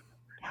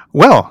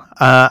 Well,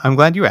 I'm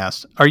glad you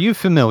asked. Are you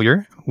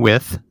familiar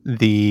with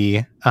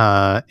the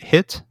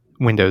hit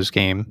Windows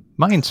game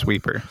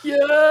Minesweeper?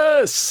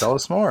 Yes. Tell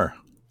us more.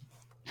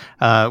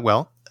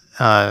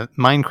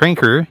 Mine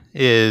Cranker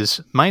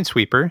is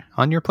Minesweeper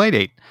on your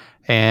Playdate,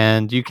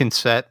 and you can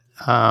set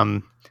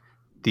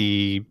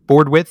the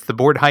board width, the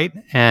board height,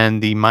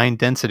 and the mine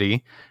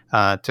density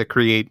to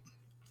create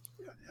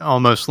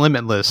almost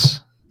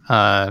limitless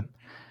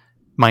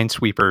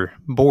Minesweeper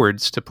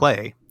boards to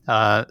play.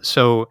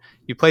 So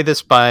you play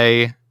this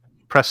by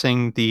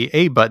pressing the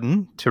A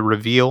button to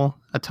reveal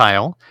a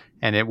tile,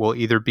 and it will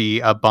either be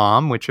a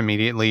bomb, or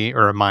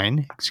a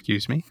mine,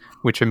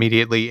 which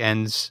immediately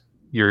ends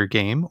your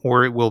game,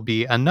 or it will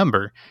be a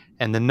number,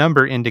 and the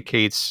number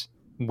indicates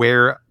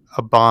where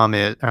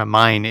a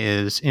mine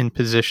is in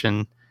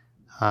position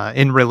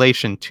in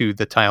relation to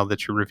the tile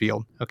that you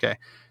revealed. Okay,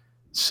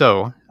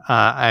 so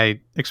I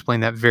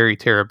explained that very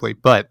terribly,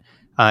 but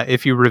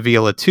if you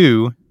reveal a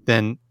 2,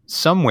 then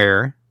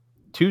somewhere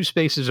 2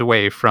 spaces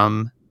away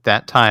from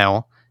that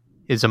tile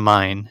is a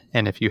mine,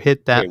 and if you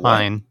hit that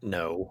mine,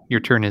 your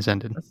turn is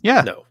ended.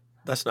 No,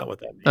 that's not what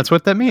that means. That's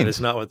what that means. That is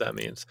not what that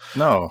means.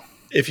 No.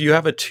 If you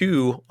have a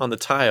 2 on the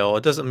tile,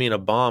 it doesn't mean a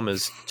bomb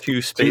is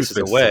 2 spaces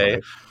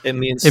away. It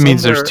means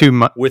there's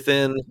 2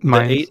 within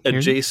mines the 8 here?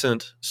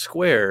 adjacent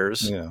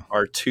squares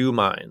are 2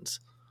 mines.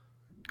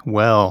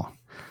 Well,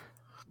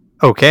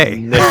 okay.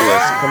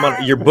 Nicholas, come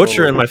on. You're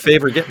butchering my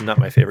favorite game. Not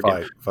my favorite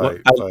game.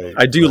 Fight.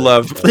 I do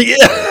love...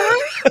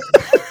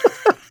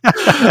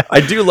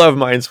 I do love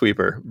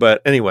Minesweeper.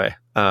 But anyway,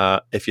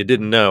 if you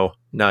didn't know,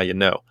 now you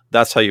know.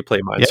 That's how you play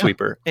Yeah.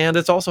 Minesweeper, and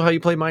it's also how you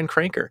play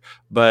Minecranker.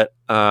 But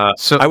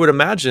So I would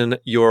imagine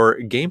your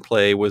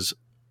gameplay was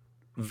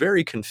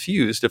very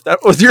confused if that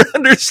was your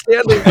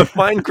understanding of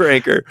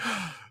Minecranker.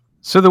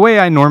 So the way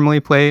I normally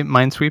play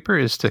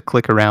Minesweeper is to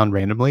click around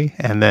randomly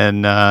and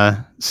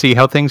then see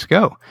how things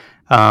go.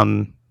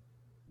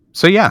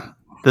 So yeah,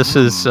 this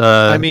is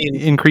I mean,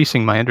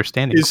 increasing my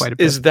understanding quite a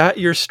bit. Is that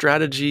your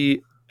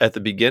strategy at the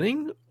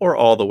beginning or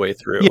all the way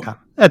through? Yeah,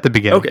 at the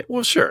beginning. Okay,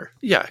 well, sure.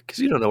 Yeah, because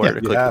you don't know where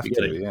to You click at have the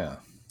beginning. to, yeah.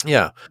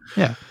 Yeah.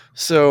 Yeah.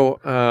 So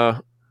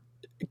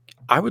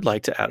I would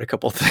like to add a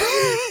couple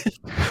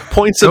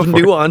points Go of for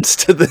it. nuance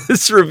to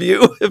this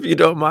review, if you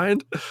don't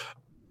mind.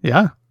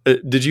 Yeah.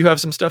 Did you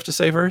have some stuff to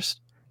say first?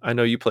 I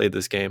know you played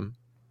this game.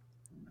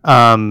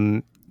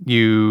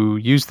 You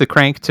use the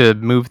crank to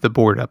move the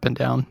board up and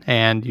down,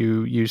 and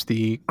you use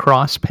the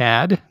cross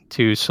pad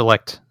to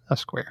select a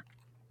square.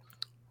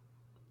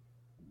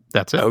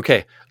 That's it.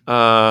 Okay.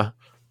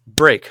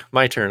 Break.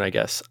 My turn, I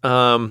guess.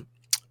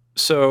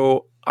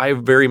 So I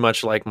very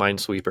much like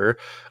Minesweeper.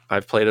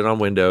 I've played it on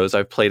Windows.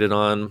 I've played it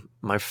on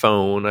my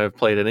phone. I've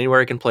played it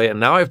anywhere I can play it. And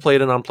now I've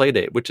played it on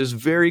Playdate, which is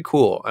very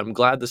cool. I'm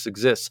glad this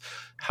exists.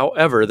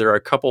 However, there are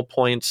a couple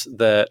points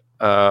that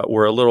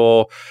were a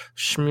little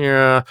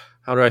schmear.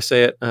 How do I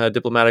say it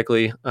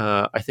diplomatically?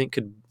 I think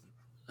could.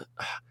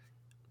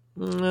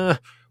 What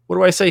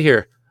do I say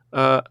here?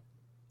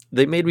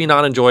 They made me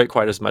not enjoy it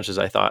quite as much as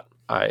I thought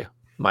I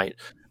might.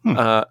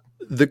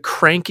 The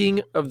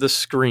cranking of the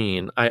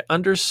screen, I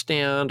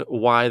understand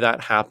why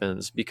that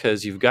happens,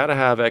 because you've got to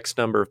have X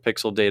number of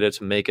pixel data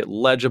to make it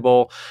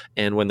legible.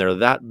 And when they're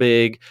that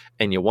big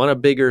and you want a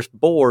bigger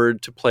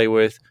board to play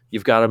with,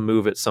 you've got to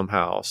move it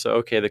somehow. So,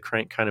 okay, the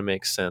crank kind of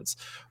makes sense.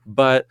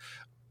 But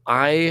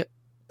I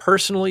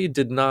personally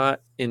did not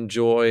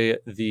enjoy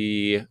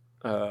the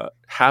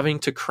having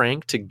to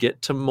crank to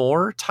get to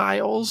more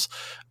tiles.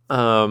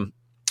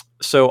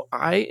 So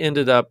I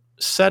ended up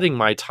setting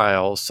my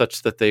tiles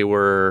such that they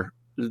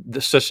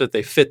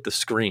fit the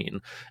screen.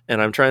 And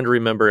I'm trying to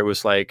remember, it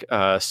was like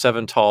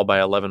 7 tall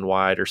by 11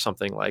 wide or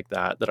something like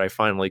that I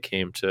finally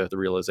came to the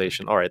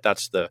realization, all right,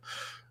 that's the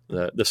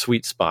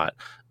sweet spot.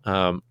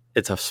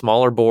 It's a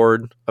smaller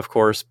board, of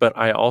course, but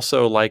I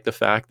also like the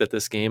fact that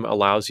this game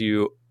allows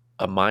you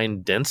a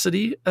mine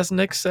density, as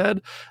Nick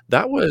said.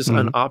 That was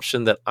an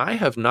option that I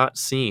have not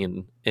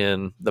seen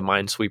in the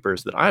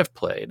Minesweepers that I've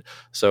played.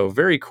 So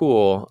very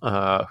cool.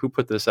 Who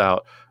put this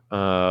out?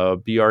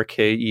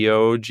 BRKEOGH?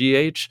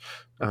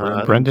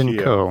 Brendan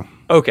Coe.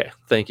 Okay,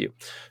 thank you,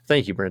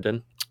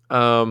 Brendan.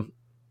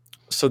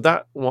 So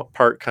that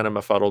part kind of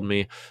befuddled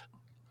me.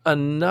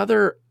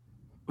 Another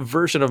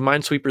version of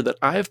Minesweeper that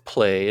I've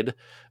played,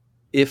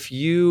 if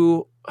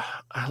you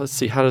let's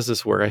see, how does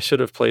this work? I should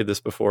have played this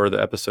before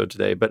the episode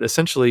today, but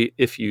essentially,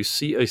 if you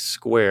see a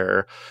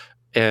square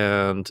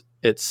and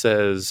it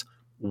says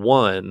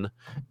 1,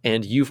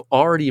 and you've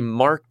already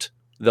marked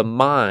the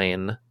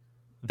mine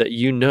that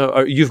you know,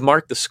 or you've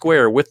marked the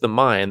square with the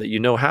mine that you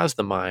know has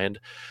the mine,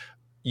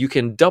 you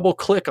can double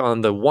click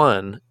on the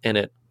 1 and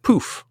it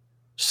poof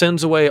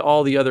sends away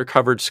all the other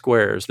covered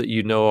squares that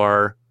you know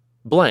are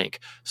blank.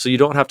 So you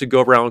don't have to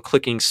go around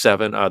clicking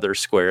 7 other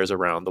squares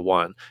around the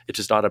 1. It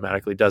just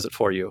automatically does it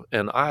for you.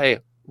 And I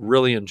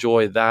really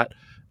enjoy that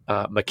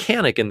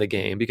mechanic in the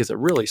game, because it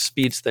really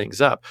speeds things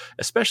up,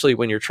 especially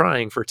when you're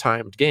trying for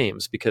timed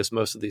games, because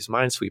most of these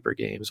Minesweeper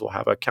games will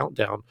have a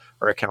countdown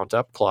or a count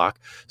up clock.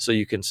 So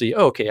you can see,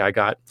 okay, I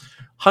got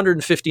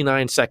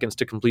 159 seconds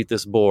to complete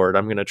this board.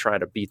 I'm going to try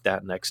to beat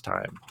that next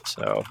time.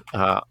 So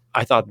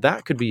I thought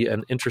that could be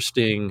an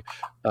interesting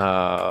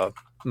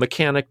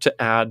mechanic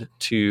to add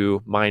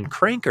to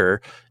Minecranker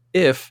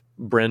if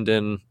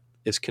Brendan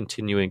is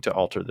continuing to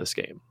alter this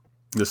game.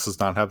 This does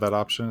not have that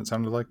option, it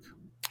sounded like.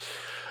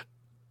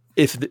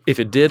 If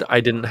it did, I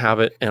didn't have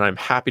it, and I'm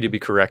happy to be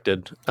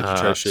corrected. Did you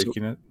try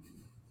shaking it?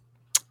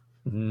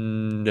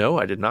 No,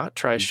 I did not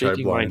try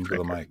shaking Minecraft.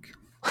 The mic.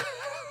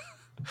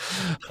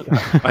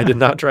 I did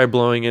not try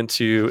blowing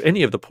into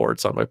any of the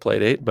ports on my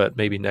Playdate, but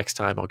maybe next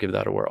time I'll give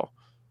that a whirl.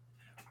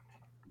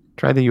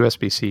 Try the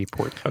USB-C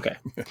port. Okay.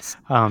 Yes.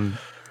 All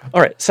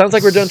right. Sounds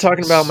like we're done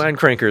talking about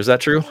Minecranker. Is that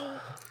true?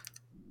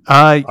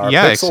 Our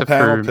yeah, Pixel except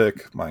panel for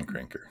pick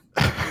Minecranker.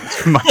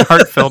 my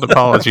heartfelt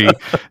apology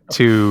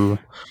to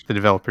the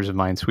developers of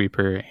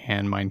Minesweeper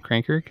and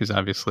Minecranker, because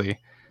obviously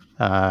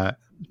it's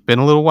been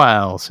a little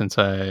while since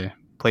I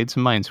played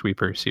some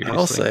Minesweeper seriously.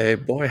 I'll say,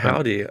 boy,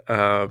 howdy.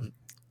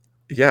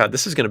 Yeah,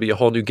 this is going to be a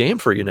whole new game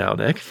for you now,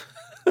 Nick.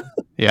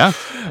 Yeah.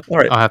 All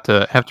right. I'll have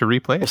to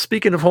replay Well, it.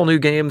 speaking of whole new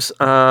games,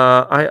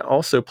 I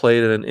also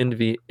played an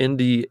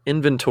indie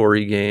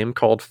inventory game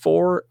called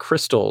Four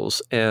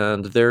Crystals,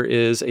 and there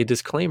is a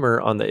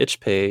disclaimer on the itch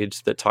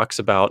page that talks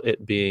about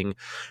it being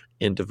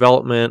in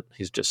development.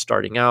 He's just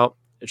starting out.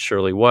 It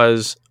surely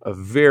was a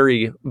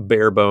very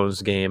bare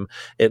bones game.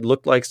 It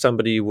looked like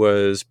somebody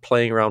was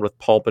playing around with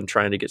pulp and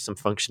trying to get some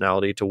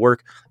functionality to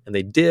work, and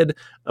they did,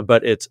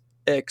 but it's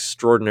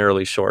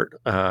extraordinarily short.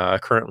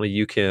 Currently,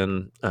 you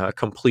can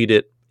complete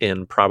it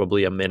in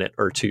probably a minute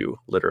or two,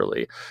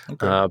 literally.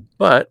 Okay.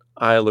 But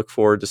I look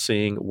forward to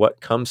seeing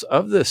what comes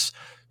of this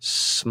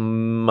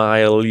Smileur,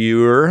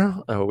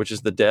 which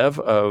is the dev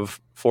of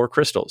Four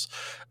Crystals.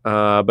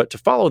 But to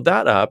follow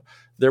that up,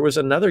 there was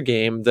another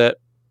game that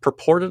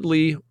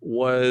purportedly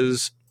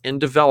was in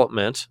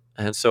development.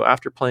 And so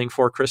after playing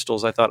Four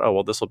Crystals, I thought, oh,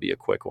 well, this will be a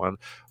quick one.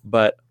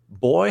 But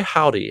boy,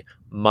 howdy,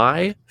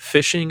 My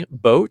Fishing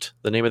Boat,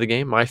 the name of the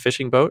game, My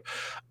Fishing Boat.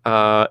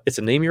 It's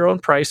a name your own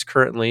price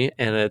currently,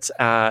 and it's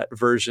at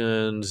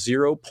version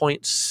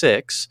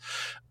 0.6.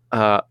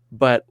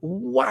 But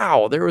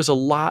wow, there was a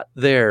lot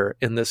there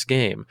in this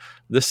game.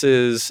 This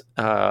is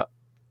a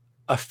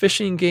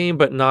fishing game,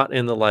 but not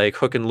in the like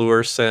hook and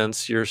lure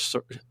sense.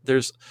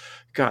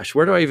 Gosh,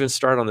 where do I even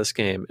start on this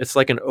game? It's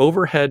like an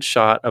overhead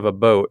shot of a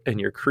boat and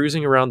you're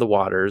cruising around the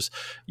waters.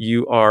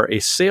 You are a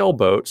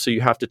sailboat, so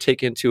you have to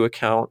take into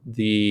account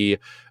the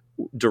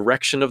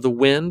direction of the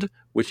wind,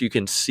 which you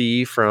can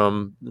see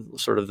from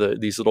sort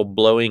of these little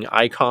blowing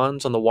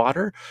icons on the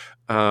water.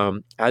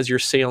 As you're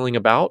sailing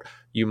about,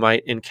 you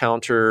might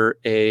encounter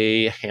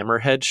a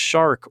hammerhead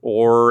shark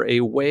or a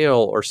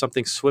whale or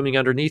something swimming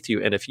underneath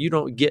you. And if you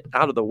don't get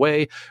out of the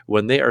way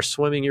when they are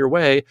swimming your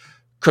way,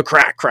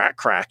 crack, crack,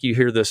 crack, you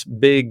hear this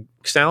big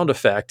sound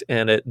effect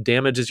and it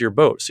damages your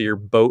boat. So your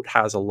boat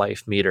has a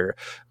life meter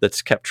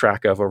that's kept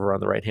track of over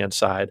on the right-hand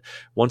side.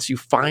 Once you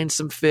find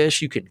some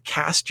fish, you can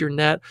cast your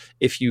net.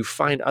 If you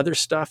find other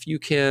stuff, you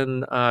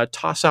can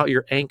toss out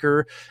your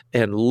anchor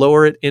and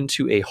lower it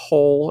into a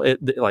hole.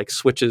 It like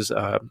switches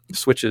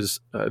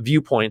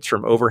viewpoints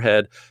from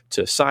overhead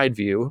to side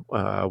view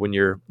when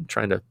you're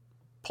trying to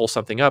pull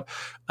something up.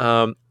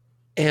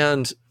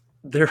 And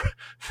there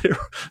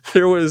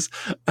was...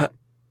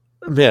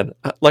 Man,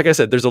 like I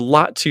said, there's a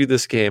lot to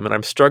this game, and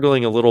I'm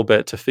struggling a little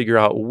bit to figure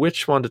out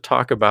which one to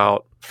talk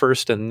about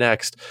first and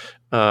next,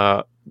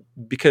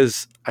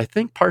 because I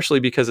think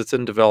partially because it's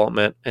in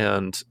development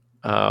and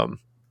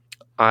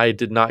I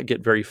did not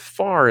get very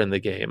far in the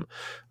game.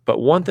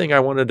 But one thing I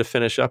wanted to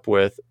finish up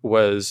with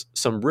was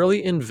some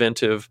really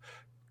inventive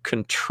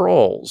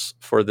controls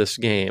for this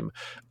game.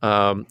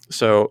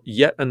 So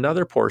yet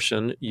another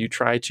portion, you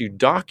try to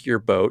dock your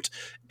boat,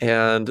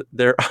 and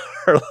there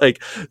are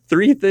like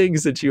 3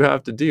 things that you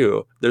have to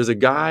do. There's a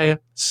guy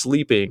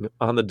sleeping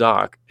on the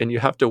dock, and you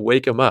have to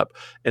wake him up.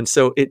 And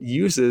so it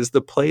uses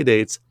the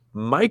Playdate's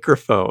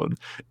microphone,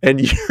 and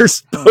you're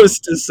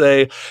supposed to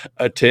say,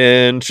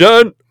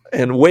 "Attention,"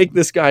 and wake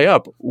this guy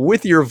up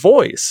with your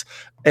voice.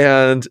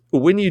 And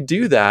when you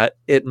do that,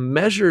 it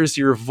measures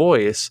your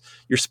voice.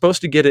 You're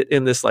supposed to get it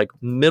in this like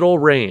middle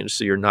range.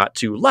 So you're not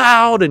too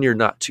loud and you're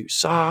not too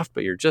soft,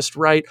 but you're just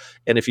right.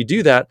 And if you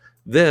do that,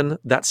 then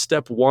that's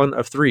step 1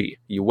 of 3.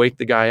 You wake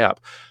the guy up.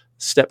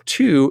 Step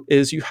 2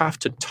 is you have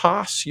to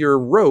toss your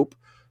rope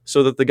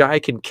so that the guy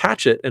can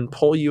catch it and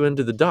pull you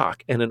into the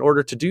dock. And in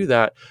order to do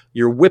that,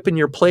 you're whipping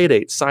your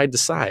Playdate side to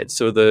side.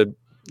 So the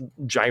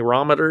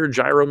gyrometer,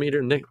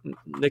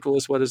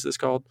 Nicholas, what is this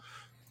called?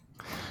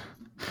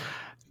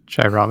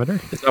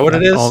 Gyrometer? Is that what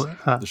it is?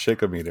 The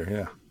shakeometer,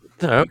 yeah.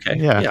 Oh, okay.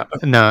 Yeah.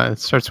 No, it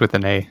starts with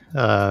an A.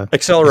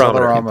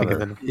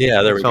 Accelerometer.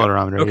 Yeah, there we go.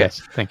 Accelerometer, Okay.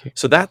 Yes, thank you.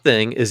 So that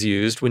thing is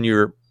used when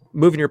you're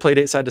moving your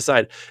Playdate side to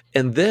side.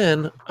 And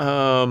then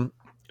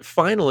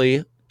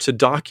finally, to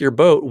dock your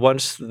boat,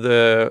 once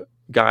the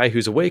guy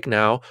who's awake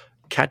now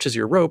catches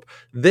your rope,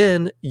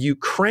 then you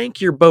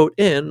crank your boat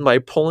in by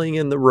pulling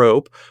in the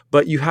rope,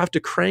 but you have to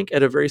crank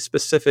at a very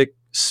specific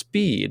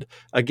speed.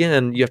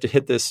 Again, you have to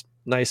hit this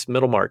nice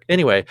middle mark.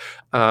 Anyway,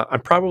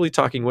 I'm probably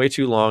talking way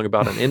too long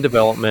about an in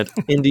development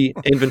indie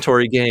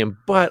inventory game,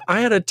 but I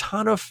had a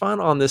ton of fun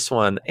on this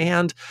one,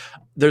 and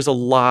there's a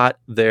lot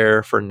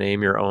there for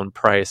name your own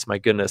price. My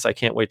goodness, I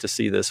can't wait to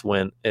see this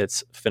when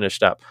it's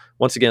finished up.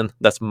 Once again,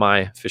 that's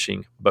My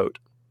Fishing Boat.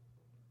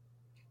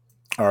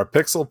 Our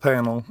Pixel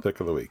Panel pick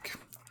of the week.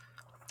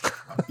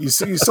 You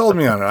sold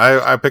me on it.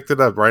 I picked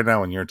it up right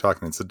now when you were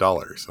talking. It's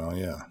 $1. So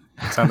yeah,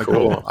 it sounded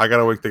cool. I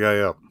gotta wake the guy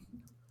up.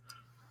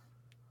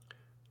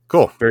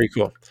 Cool. Very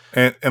cool.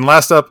 And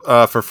last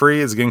up for free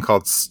is a game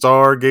called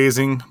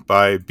Stargazing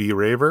by B.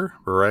 Raver.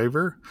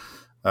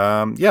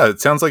 Yeah,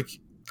 it sounds like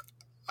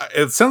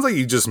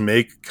you just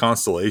make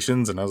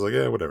constellations, and I was like,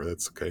 yeah, whatever,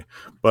 that's okay.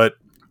 But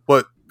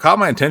what caught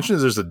my attention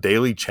is there's a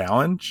daily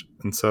challenge,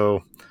 and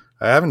so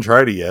I haven't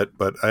tried it yet,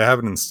 but I have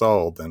it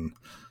installed, and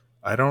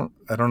I guess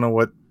I don't know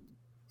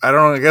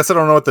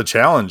what the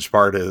challenge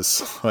part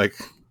is. Like,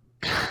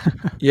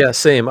 yeah,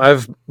 same.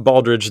 I've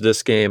baldridged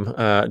this game,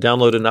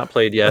 downloaded, not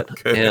played yet,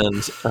 okay.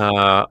 And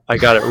I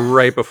got it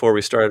right before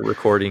we started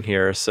recording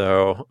here,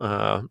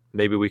 so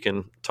maybe we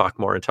can talk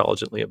more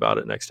intelligently about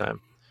it next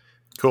time.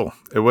 Cool.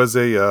 It was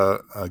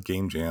a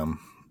Game Jam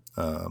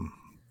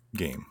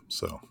game.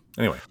 So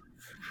anyway.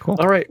 Cool.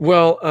 All right.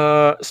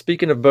 Well,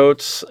 speaking of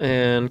boats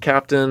and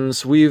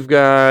captains, we've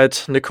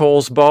got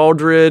Nicole's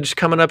Baldridge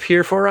coming up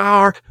here for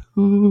our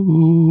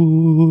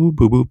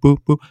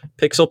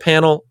Pixel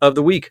Panel of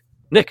the Week.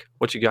 Nick,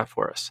 what you got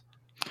for us?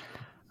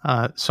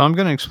 So I'm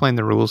going to explain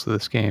the rules of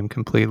this game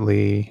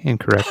completely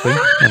incorrectly,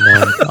 and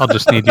then I'll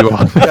just need you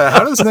all. Yeah,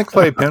 how does Nick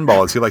play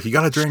pinball? Is he like, you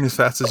got to drain as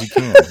fast as you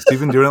can? Is he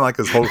been doing it like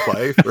his whole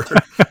life? Or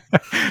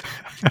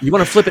You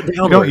want to flip it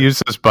down? You don't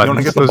use those you buttons. want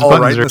to get the Those ball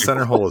buttons right in are the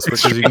center hole as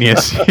quick as you can?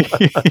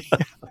 extraneous.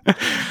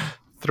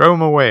 Throw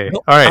them away.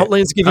 All right.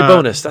 Outlanes give you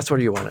bonus. That's where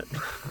you want it.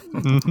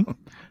 Mm-hmm.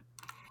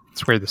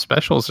 That's where the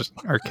specials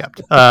are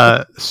kept.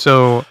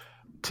 So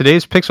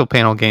today's Pixel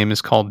Panel game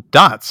is called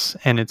Dots,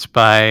 and it's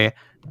by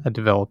a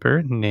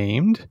developer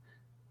named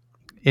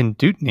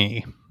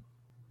Indutiny.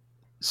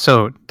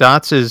 So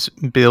Dots is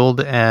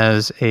billed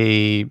as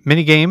a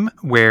minigame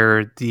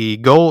where the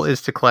goal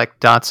is to collect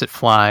dots that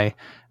fly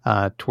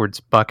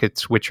towards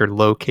buckets which are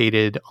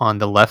located on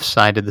the left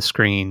side of the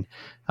screen.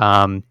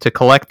 To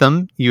collect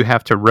them, you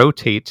have to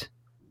rotate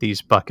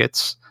these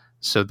buckets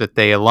so that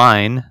they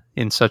align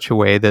in such a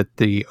way that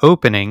the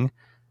opening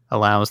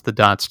allows the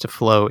dots to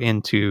flow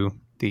into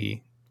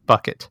the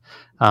bucket.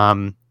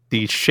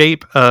 The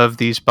shape of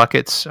these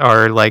buckets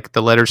are like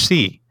the letter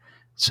C.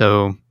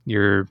 So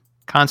you're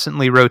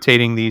constantly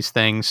rotating these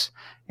things,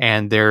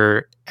 and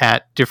they're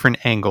at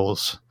different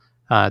angles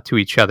to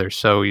each other.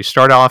 So you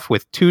start off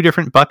with 2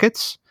 different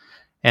buckets,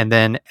 and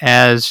then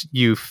as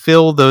you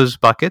fill those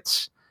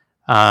buckets,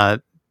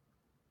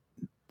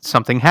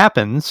 something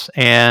happens,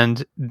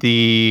 and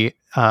the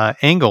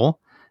angle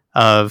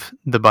of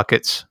the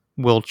buckets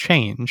will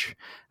change.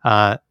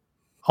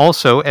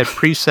 Also, at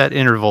preset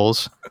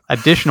intervals,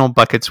 additional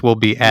buckets will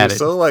be added.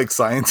 You're so like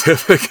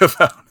scientific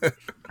about it.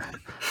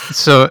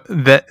 So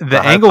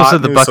the angles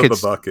of the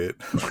buckets.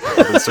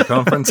 The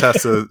circumference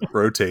has to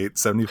rotate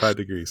 75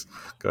 degrees.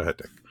 Go ahead,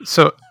 Dick.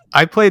 So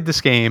I played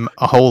this game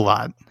a whole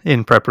lot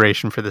in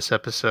preparation for this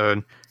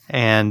episode,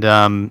 and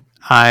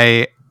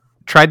I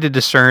tried to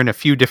discern a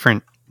few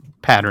different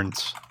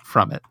patterns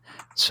from it.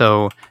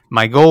 So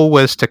my goal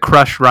was to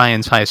crush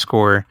Ryan's high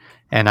score,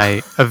 and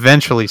I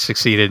eventually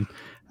succeeded.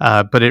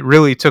 But it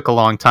really took a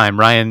long time.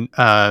 Ryan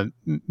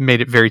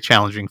made it very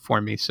challenging for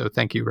me, so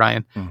thank you,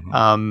 Ryan.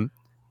 Mm-hmm.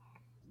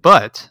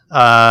 But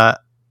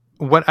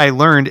what I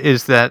learned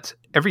is that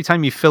every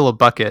time you fill a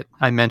bucket,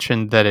 I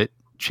mentioned that it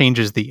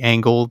changes the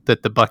angle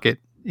that the bucket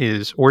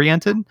is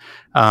oriented.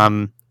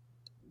 And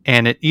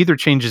it either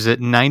changes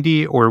at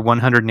 90 or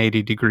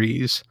 180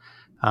 degrees.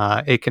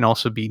 It can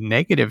also be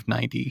negative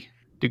 90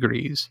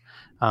 degrees.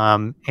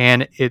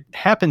 And it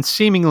happens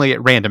seemingly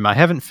at random. I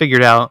haven't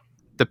figured out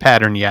the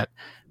pattern yet.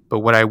 But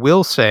what I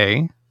will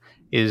say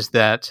is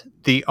that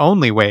the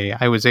only way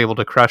I was able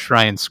to crush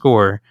Ryan's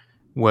score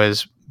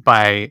was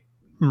by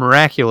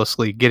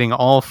miraculously getting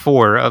all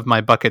 4 of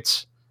my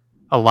buckets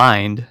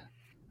aligned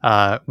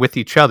with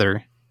each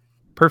other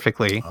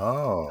perfectly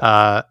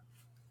for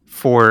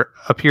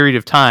a period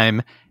of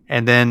time.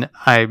 And then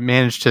I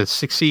managed to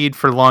succeed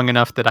for long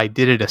enough that I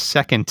did it a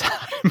second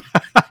time.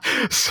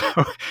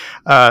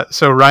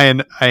 So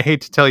Ryan, I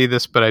hate to tell you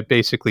this, but I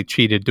basically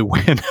cheated to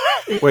win.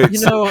 Wait,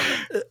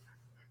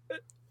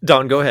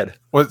 Don, go ahead.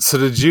 What? So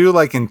did you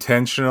like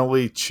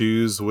intentionally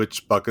choose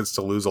which buckets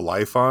to lose a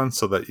life on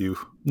so that you?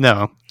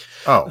 No.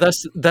 Oh,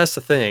 that's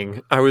the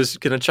thing. I was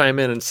going to chime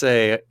in and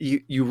say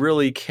you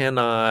really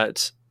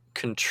cannot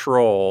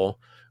control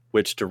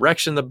which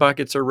direction the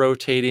buckets are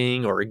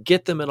rotating or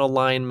get them in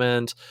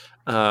alignment.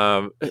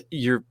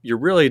 You're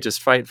really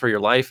just fighting for your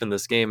life in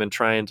this game and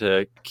trying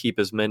to keep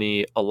as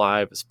many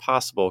alive as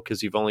possible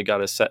because you've only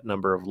got a set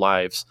number of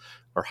lives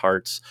or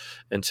hearts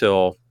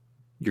until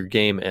your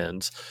game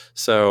ends.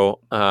 So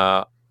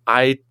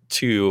I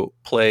too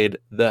played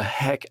the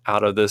heck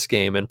out of this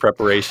game in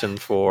preparation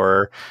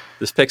for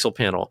this Pixel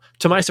Panel.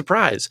 To my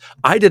surprise,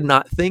 I did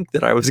not think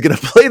that I was going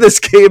to play this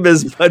game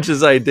as much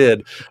as I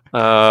did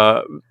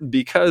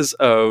because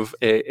of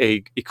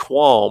a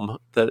qualm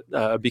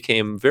that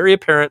became very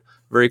apparent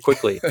very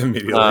quickly.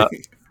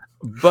 immediately.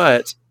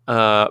 But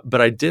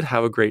I did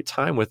have a great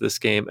time with this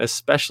game,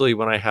 especially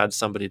when I had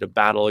somebody to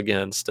battle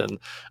against and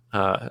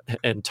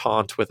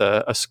taunt with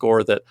a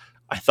score that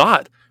I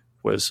thought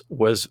was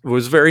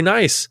very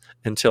nice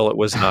until it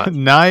was not.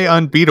 Nigh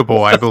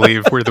unbeatable, I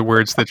believe, were the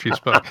words that you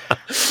spoke.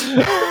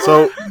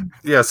 So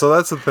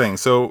that's the thing.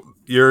 So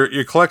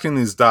you're collecting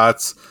these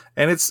dots,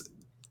 and it's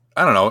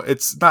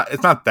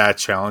not that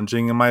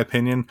challenging in my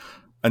opinion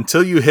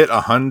until you hit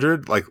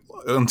 100, like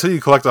until you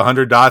collect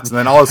 100 dots, and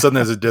then all of a sudden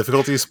there's a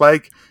difficulty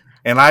spike.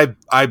 And I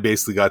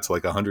basically got to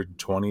like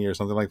 120 or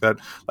something like that.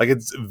 Like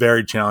it's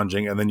very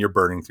challenging, and then you're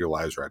burning through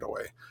lives right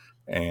away.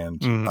 And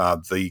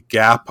the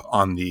gap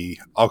on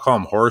I'll call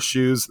them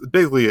horseshoes.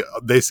 Basically,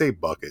 they say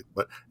bucket,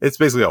 but it's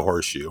basically a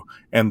horseshoe.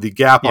 And the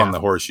gap on the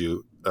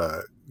horseshoe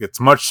gets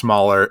much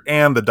smaller,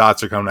 and the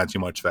dots are coming at you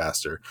much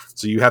faster.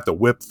 So you have to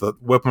whip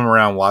them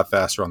around a lot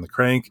faster on the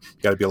crank.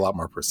 You got to be a lot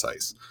more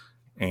precise.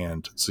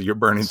 And so you're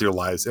burning through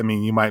lives. I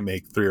mean, you might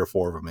make 3 or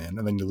 4 of them in,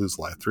 and then you lose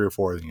life. 3 or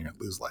 4, and you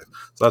lose life.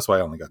 So that's why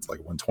I only got to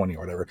like 120 or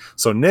whatever.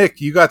 So Nick,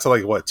 you got to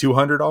like what,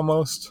 200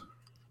 almost?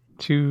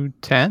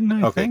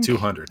 210, I think.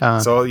 200.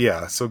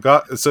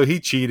 So he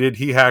cheated.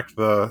 He hacked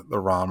the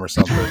ROM or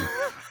something,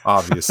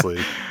 obviously.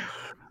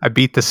 I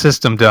beat the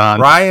system, Don.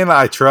 Ryan,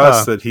 I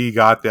trust that he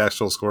got the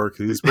actual score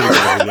because he's pretty good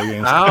at video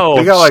games. Ouch.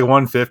 He got like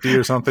 150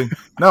 or something.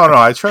 No,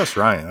 I trust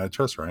Ryan. I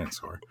trust Ryan's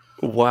score.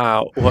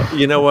 Wow. Well,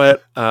 you know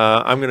what?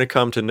 I'm going to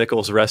come to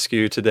Nichols'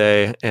 rescue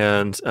today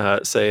and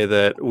say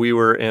that we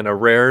were in a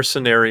rare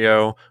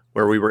scenario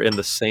where we were in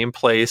the same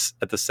place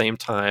at the same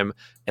time,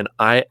 and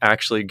I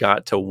actually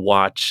got to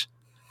watch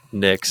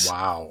Nick's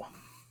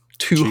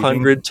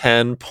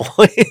 210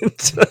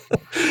 point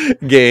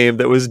game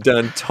that was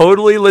done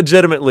totally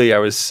legitimately. I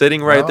was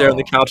sitting right there on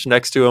the couch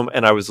next to him,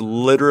 and I was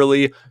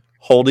literally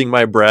holding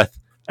my breath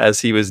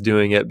as he was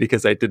doing it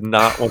because I did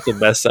not want to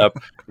mess up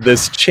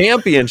this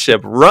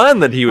championship run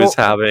that he was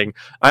having.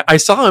 I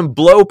saw him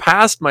blow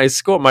past my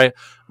score.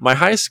 My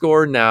high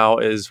score now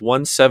is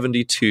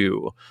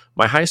 172.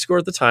 My high score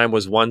at the time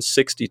was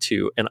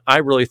 162, and I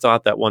really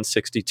thought that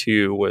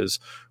 162 was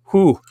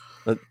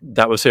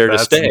that was here to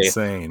stay. That's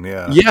insane,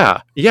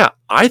 yeah. Yeah,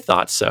 I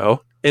thought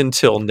so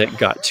until Nick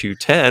got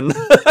 210.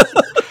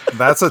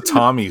 That's a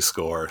Tommy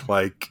score.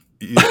 Like,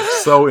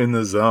 so in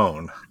the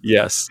zone.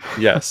 Yes.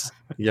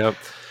 Yep.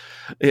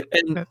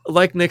 And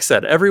like Nick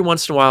said, every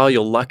once in a while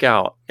you'll luck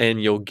out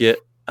and you'll get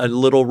a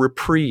little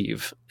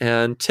reprieve.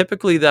 And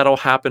typically that'll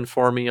happen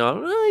for me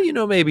on,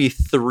 maybe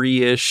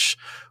 3-ish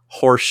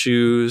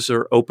horseshoes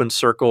or open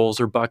circles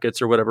or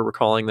buckets or whatever we're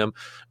calling them.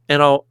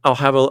 And I'll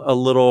have a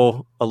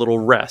little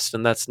rest,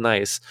 and that's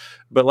nice.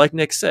 But like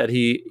Nick said,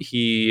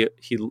 he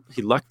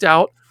lucked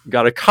out,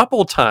 got a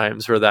couple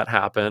times where that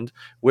happened,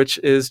 which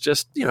is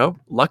just,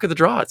 luck of the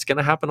draw. It's going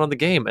to happen on the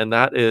game. And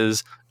that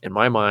is, in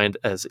my mind,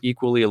 as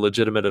equally a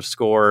legitimate of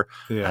score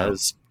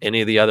as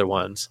any of the other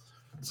ones.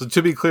 So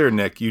to be clear,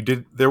 Nick, you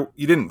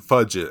didn't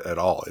fudge it at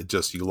all. It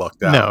just, you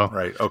lucked out. No.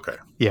 Right. Okay.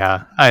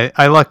 Yeah.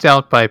 I lucked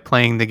out by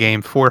playing the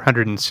game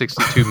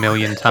 462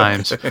 million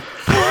times.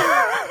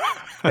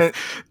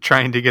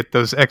 Trying to get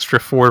those extra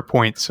 4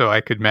 points so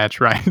I could match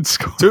Ryan's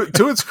score.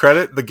 To its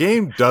credit, the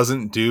game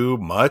doesn't do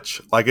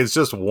much. Like, it's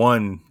just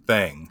one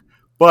thing,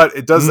 but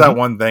it does that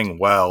one thing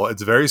well.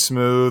 It's very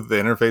smooth. The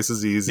interface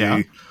is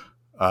easy.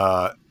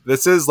 Yeah.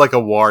 This is like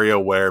a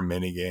WarioWare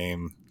mini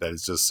game that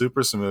is just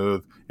super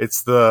smooth.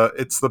 It's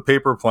the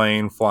paper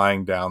plane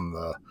flying down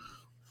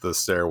the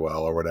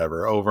stairwell or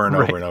whatever over and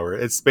over and over.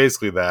 It's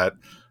basically that.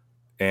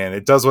 And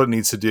it does what it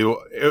needs to do.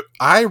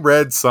 I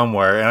read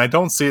somewhere, and I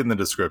don't see it in the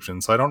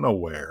description, so I don't know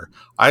where.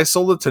 I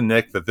sold it to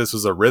Nick that this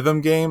was a rhythm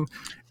game,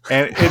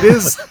 and it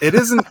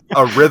isn't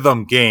a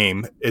rhythm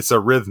game. It's a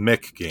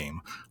rhythmic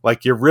game.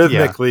 Like, you're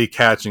rhythmically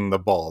catching the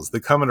balls. They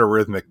come at a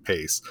rhythmic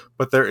pace,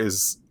 but there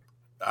is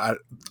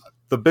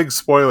the big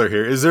spoiler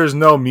here is there's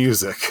no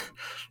music.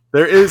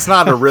 There is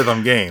not a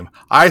rhythm game.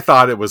 I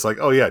thought it was like,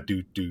 oh yeah,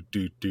 do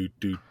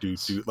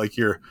like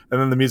and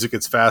then the music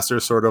gets faster,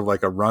 sort of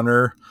like a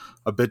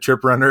bit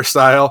trip runner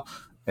style,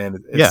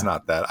 and it's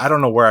not that. I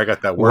don't know where I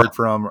got that word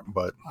from,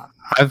 but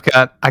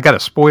I got a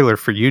spoiler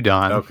for you,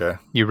 Don. Okay,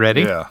 you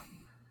ready? Yeah.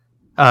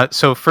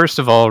 So first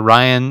of all,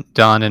 Ryan,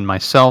 Don, and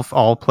myself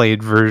all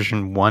played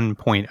version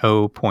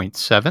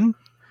 1.0.7,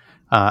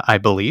 I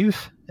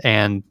believe.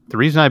 And the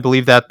reason I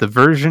believe that, the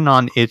version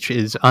on itch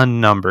is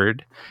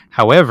unnumbered.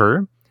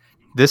 However,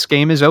 this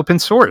game is open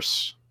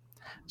source.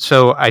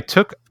 So I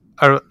took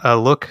a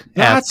look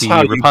at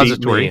the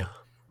repository.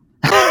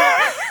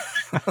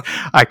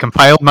 I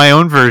compiled my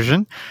own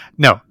version.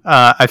 No,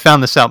 I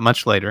found this out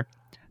much later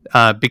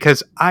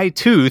because I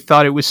too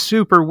thought it was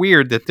super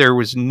weird that there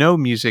was no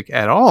music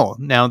at all.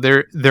 Now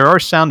there are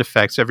sound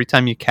effects every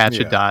time you catch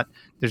a dot.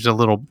 There's a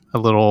little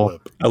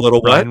what? A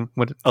little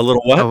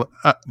what?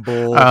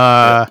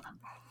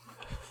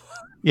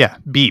 Yeah,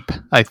 beep,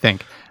 I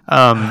think.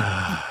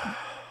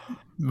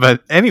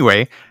 But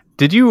anyway,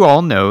 did you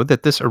all know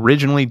that this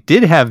originally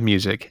did have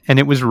music and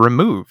it was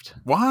removed?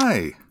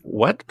 Why?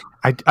 What?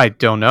 I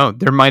don't know.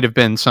 There might have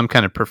been some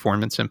kind of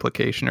performance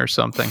implication or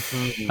something.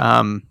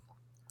 Have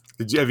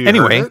you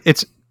anyway, heard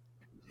it?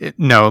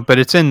 No, but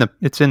it's in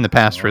the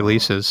past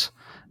releases.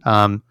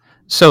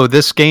 So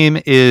this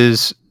game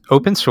is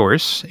open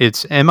source.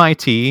 It's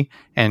MIT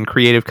and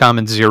Creative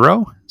Commons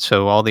 0.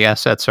 So all the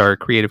assets are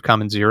Creative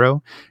Commons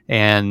 0,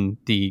 and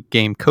the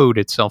game code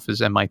itself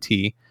is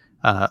MIT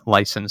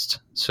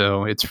licensed.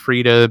 So it's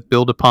free to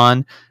build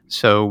upon.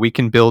 So we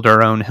can build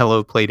our own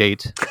Hello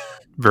Playdate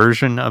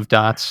version of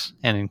Dots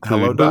and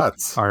include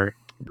our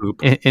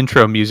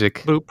intro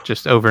music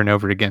just over and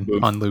over again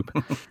on loop.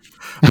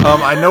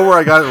 I know where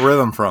I got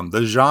rhythm from.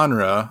 The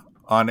genre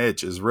on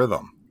itch is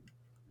rhythm.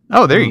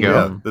 Oh, there you go.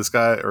 Yeah, this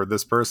guy or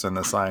this person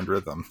assigned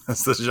rhythm.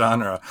 That's the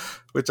genre,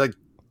 which I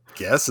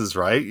guess is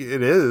right.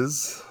 It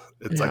is.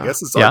 I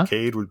guess it's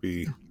arcade would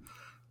be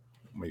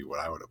maybe what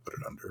I would have put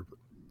it under. But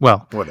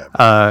well,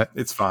 whatever.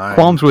 It's fine.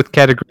 Qualms with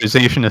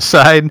categorization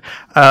aside,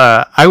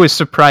 I was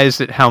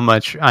surprised at how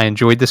much I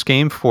enjoyed this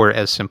game for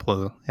as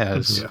simple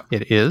as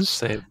it is.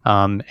 Same.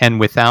 And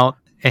without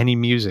any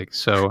music.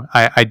 So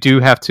I do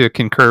have to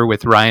concur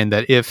with Ryan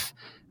that if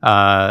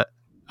I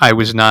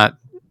was not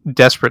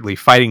desperately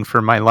fighting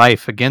for my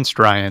life against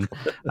Ryan,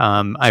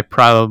 I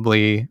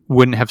probably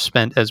wouldn't have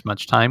spent as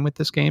much time with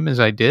this game as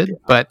I did.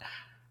 But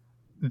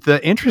the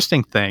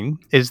interesting thing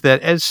is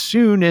that as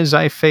soon as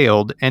I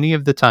failed any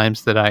of the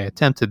times that I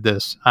attempted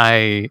this,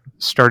 I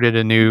started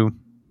a new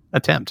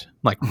attempt,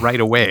 like right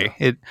away.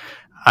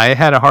 I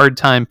had a hard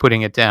time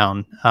putting it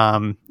down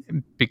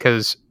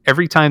because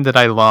every time that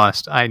I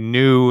lost, I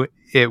knew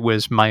it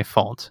was my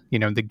fault.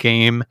 The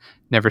game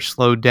never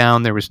slowed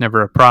down. There was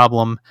never a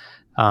problem.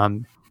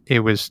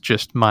 It was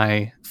just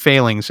my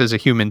failings as a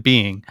human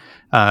being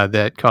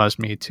that caused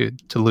me to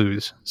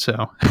lose.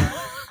 So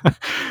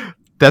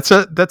that's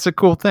a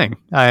cool thing.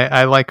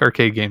 I like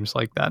arcade games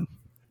like that.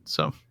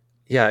 So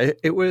Yeah,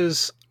 it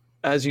was,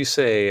 as you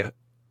say,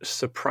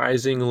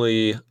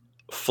 surprisingly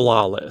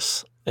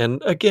flawless.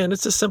 And again,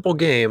 it's a simple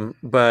game,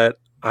 but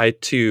I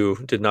too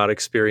did not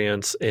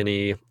experience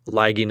any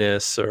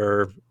lagginess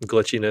or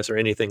glitchiness or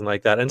anything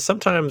like that. And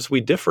sometimes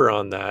we differ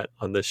on that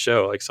on this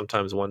show. Like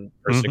sometimes one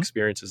person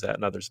experiences that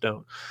and others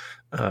don't.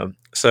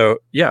 So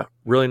yeah,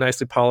 really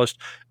nicely polished.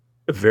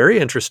 Very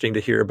interesting to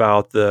hear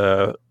about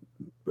the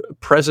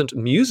present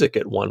music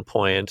at one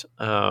point.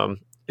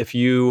 If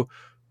you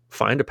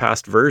find a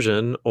past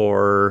version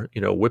or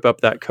whip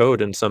up that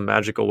code in some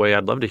magical way,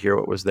 I'd love to hear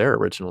what was there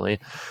originally.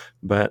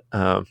 But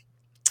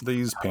they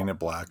used Paint It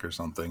Black or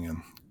something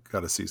and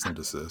got a cease and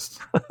desist.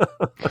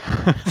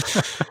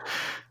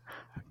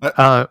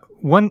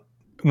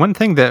 One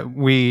thing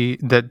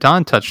that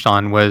Don touched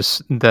on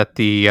was that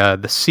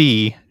the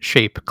C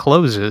shape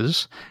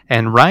closes,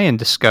 and Ryan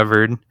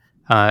discovered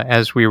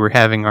as we were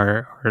having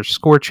our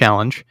score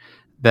challenge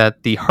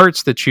that the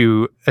hearts that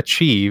you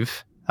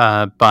achieve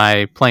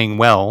by playing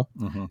well,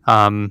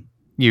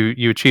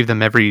 you achieve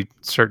them every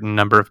certain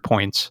number of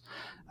points.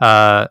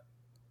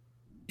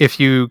 If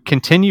you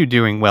continue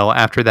doing well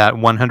after that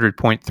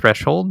 100-point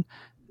threshold,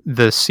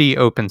 the C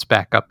opens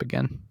back up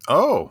again.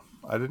 Oh,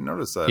 I didn't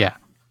notice that.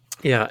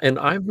 Yeah, and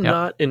I'm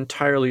not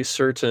entirely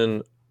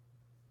certain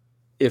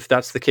if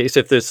that's the case,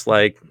 if it's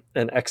like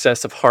an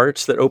excess of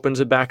hearts that opens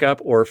it back up,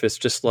 or if it's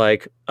just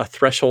like a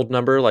threshold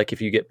number, like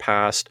if you get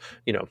past,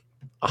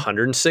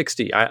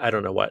 160, I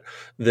don't know what,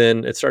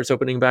 then it starts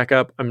opening back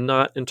up. I'm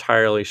not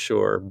entirely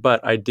sure, but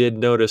I did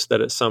notice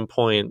that at some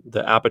point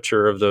the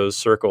aperture of those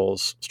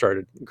circles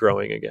started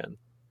growing again.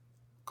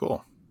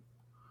 Cool.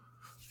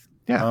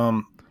 Yeah.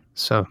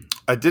 So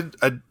I did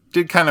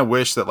kind of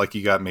wish that like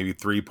you got maybe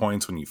 3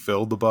 points when you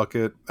filled the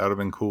bucket. That would have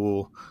been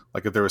cool.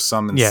 Like if there was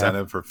some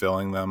incentive for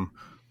filling them,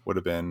 would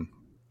have been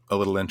a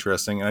little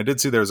interesting. And I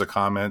did see there was a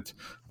comment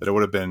that it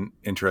would have been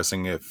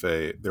interesting if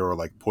there were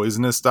like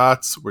poisonous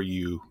dots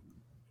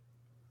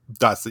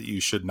dots that you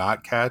should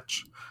not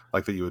catch,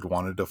 like that you would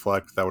want to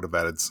deflect. That would have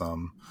added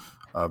some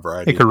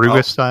variety.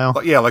 Ikaruga style?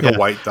 Yeah, like a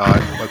white dot,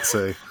 let's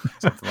say,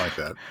 something like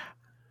that.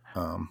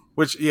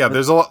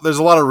 There's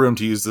a lot of room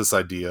to use this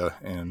idea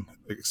and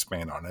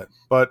expand on it.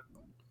 But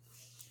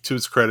to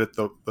its credit,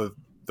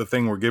 the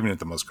thing we're giving it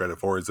the most credit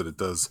for is that it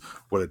does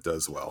what it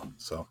does well.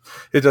 So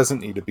it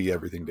doesn't need to be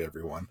everything to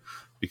everyone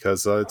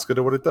because it's good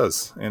at what it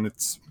does, and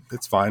it's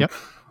fine. Yep.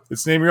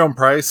 It's name your own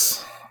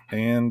price.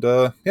 And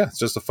it's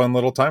just a fun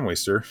little time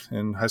waster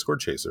and high score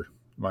chaser,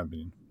 in my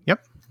opinion.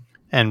 Yep.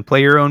 And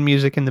play your own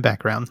music in the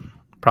background.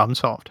 Problem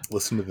solved.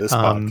 Listen to this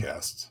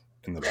podcast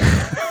in the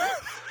background.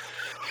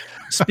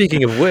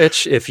 Speaking of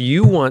which, if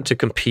you want to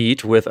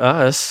compete with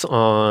us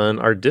on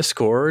our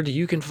Discord,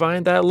 you can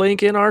find that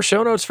link in our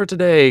show notes for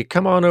today.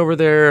 Come on over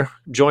there,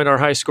 join our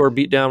high score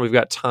beatdown. We've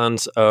got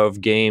tons of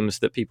games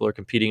that people are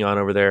competing on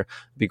over there.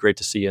 It'd be great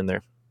to see you in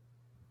there.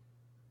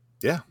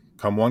 Yeah,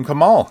 come one,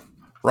 come all.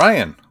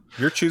 Ryan,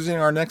 you're choosing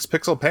our next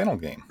Pixel Panel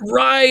game.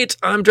 Right.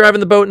 I'm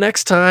driving the boat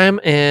next time,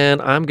 and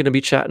I'm going to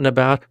be chatting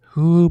about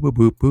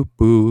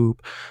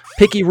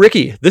Picky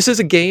Ricky. This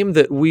is a game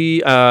that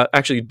we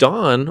actually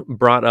Dawn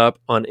brought up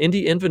on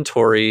Indie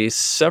Inventory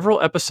several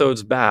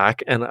episodes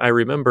back, and I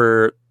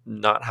remember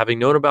not having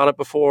known about it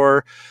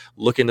before,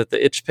 looking at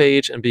the itch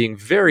page and being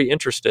very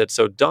interested.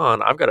 So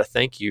Dawn, I've got to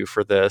thank you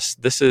for this.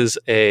 This is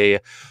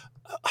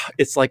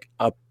it's like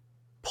a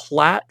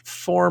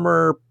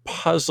platformer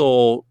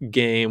puzzle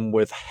game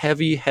with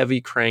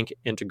heavy crank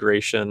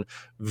integration.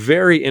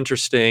 Very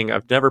interesting.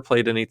 I've never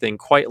played anything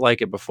quite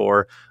like it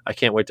before. I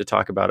can't wait to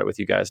talk about it with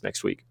you guys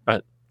next week,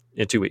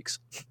 in 2 weeks.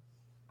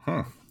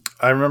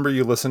 I remember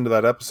you listened to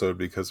that episode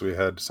because we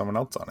had someone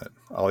else on it.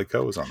 Ollie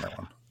Coe was on that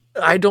one.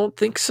 I don't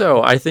think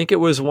so. I think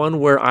it was one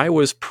where I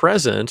was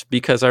present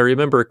because I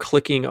remember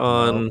clicking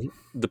on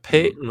the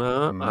page.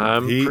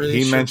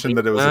 He mentioned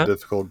that it was a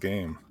difficult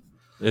game.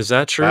 Is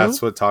that true?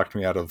 That's what talked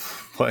me out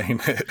of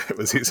playing it.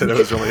 He said it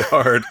was really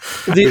hard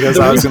because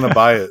I was going to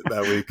buy it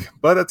that week.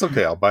 But it's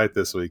okay. I'll buy it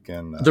this week.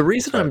 And the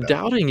reason I'm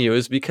doubting you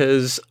is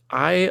because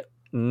I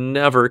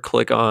never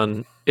click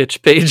on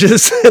itch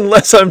pages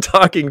unless I'm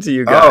talking to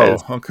you guys.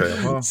 Oh, okay.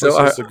 Well, so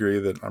let's just agree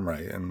that I'm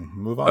right and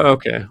move on.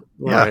 Okay.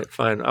 All right,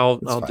 fine. I'll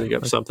dig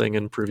up something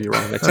and prove you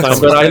wrong next time.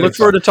 But I look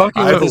forward to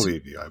talking about this. I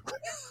believe you.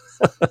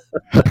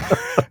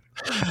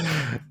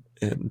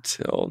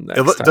 Until next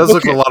time. It does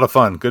look a lot of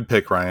fun. Good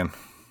pick, Ryan.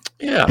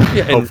 Yeah.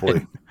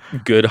 Hopefully.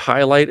 And good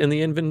highlight in the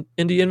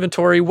indie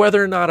inventory,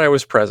 whether or not I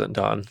was present,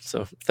 Don.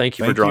 So thank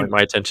you for drawing my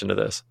attention to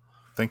this.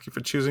 thank you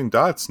for choosing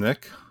Dots,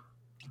 Nick.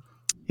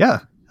 Yeah,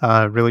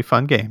 really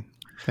fun game.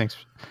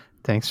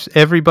 Thanks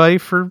everybody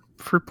for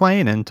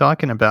playing and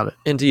talking about it.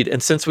 Indeed.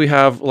 And since we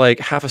have like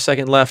half a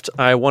second left,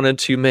 I wanted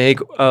to make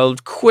a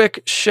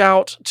quick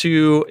shout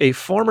to a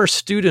former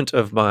student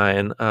of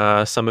mine.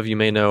 Some of you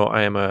may know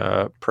I am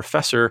a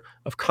professor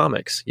of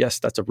comics. Yes,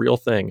 that's a real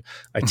thing.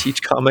 I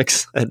teach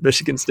comics at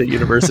Michigan State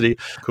University.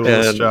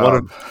 Coolest And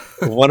job.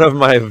 one of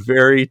my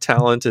very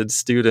talented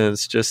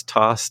students just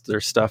tossed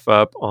their stuff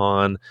up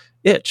on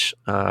Itch,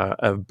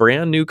 a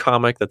brand new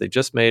comic that they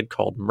just made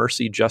called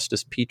Mercy,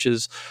 Justice,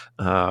 Peaches.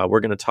 We're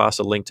going to toss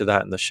a link to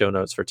that in the show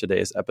notes for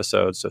today's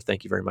episode. So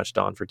thank you very much,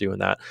 Don, for doing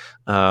that.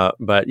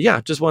 But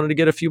yeah, just wanted to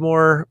get a few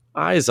more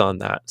eyes on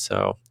that.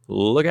 So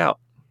look out.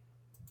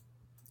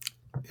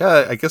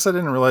 Yeah, I guess I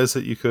didn't realize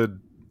that you could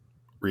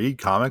read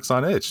comics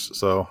on Itch.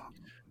 So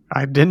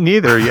I didn't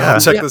either. Yeah,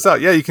 check this out.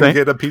 Yeah, you can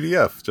get a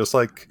PDF, just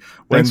like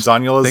when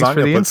Zanya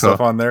Lasagna puts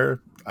stuff on there.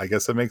 I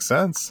guess it makes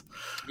sense.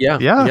 Yeah.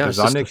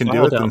 Zanya can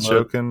do it, then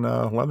so can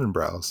Lemon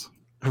Brows.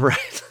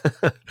 Right.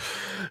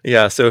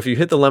 Yeah. So if you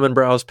hit the Lemon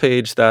Brows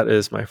page, that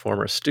is my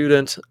former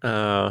student.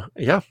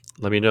 Yeah.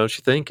 Let me know what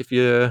you think if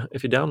you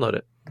download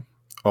it.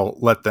 Well,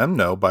 let them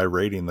know by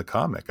rating the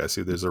comic. I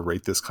see there's a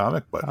rate this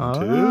comic button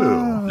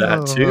too.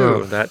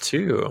 That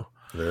too.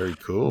 Very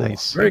cool.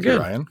 Nice. Very good,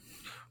 Ryan.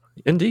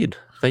 Indeed.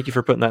 Thank you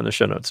for putting that in the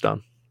show notes,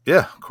 Don.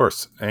 Yeah, of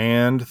course.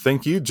 And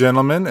thank you,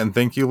 gentlemen, and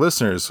thank you,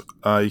 listeners.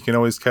 You can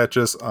always catch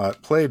us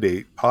at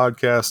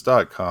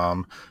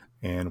playdatepodcast.com,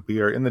 and we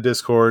are in the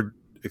Discord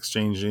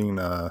exchanging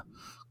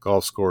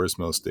golf scores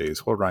most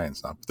days. Well,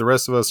 Ryan's not, but the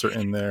rest of us are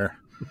in there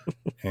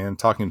and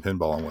talking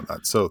pinball and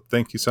whatnot. So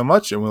thank you so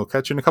much, and we'll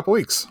catch you in a couple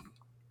weeks.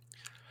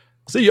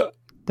 See ya.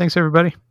 Thanks, everybody.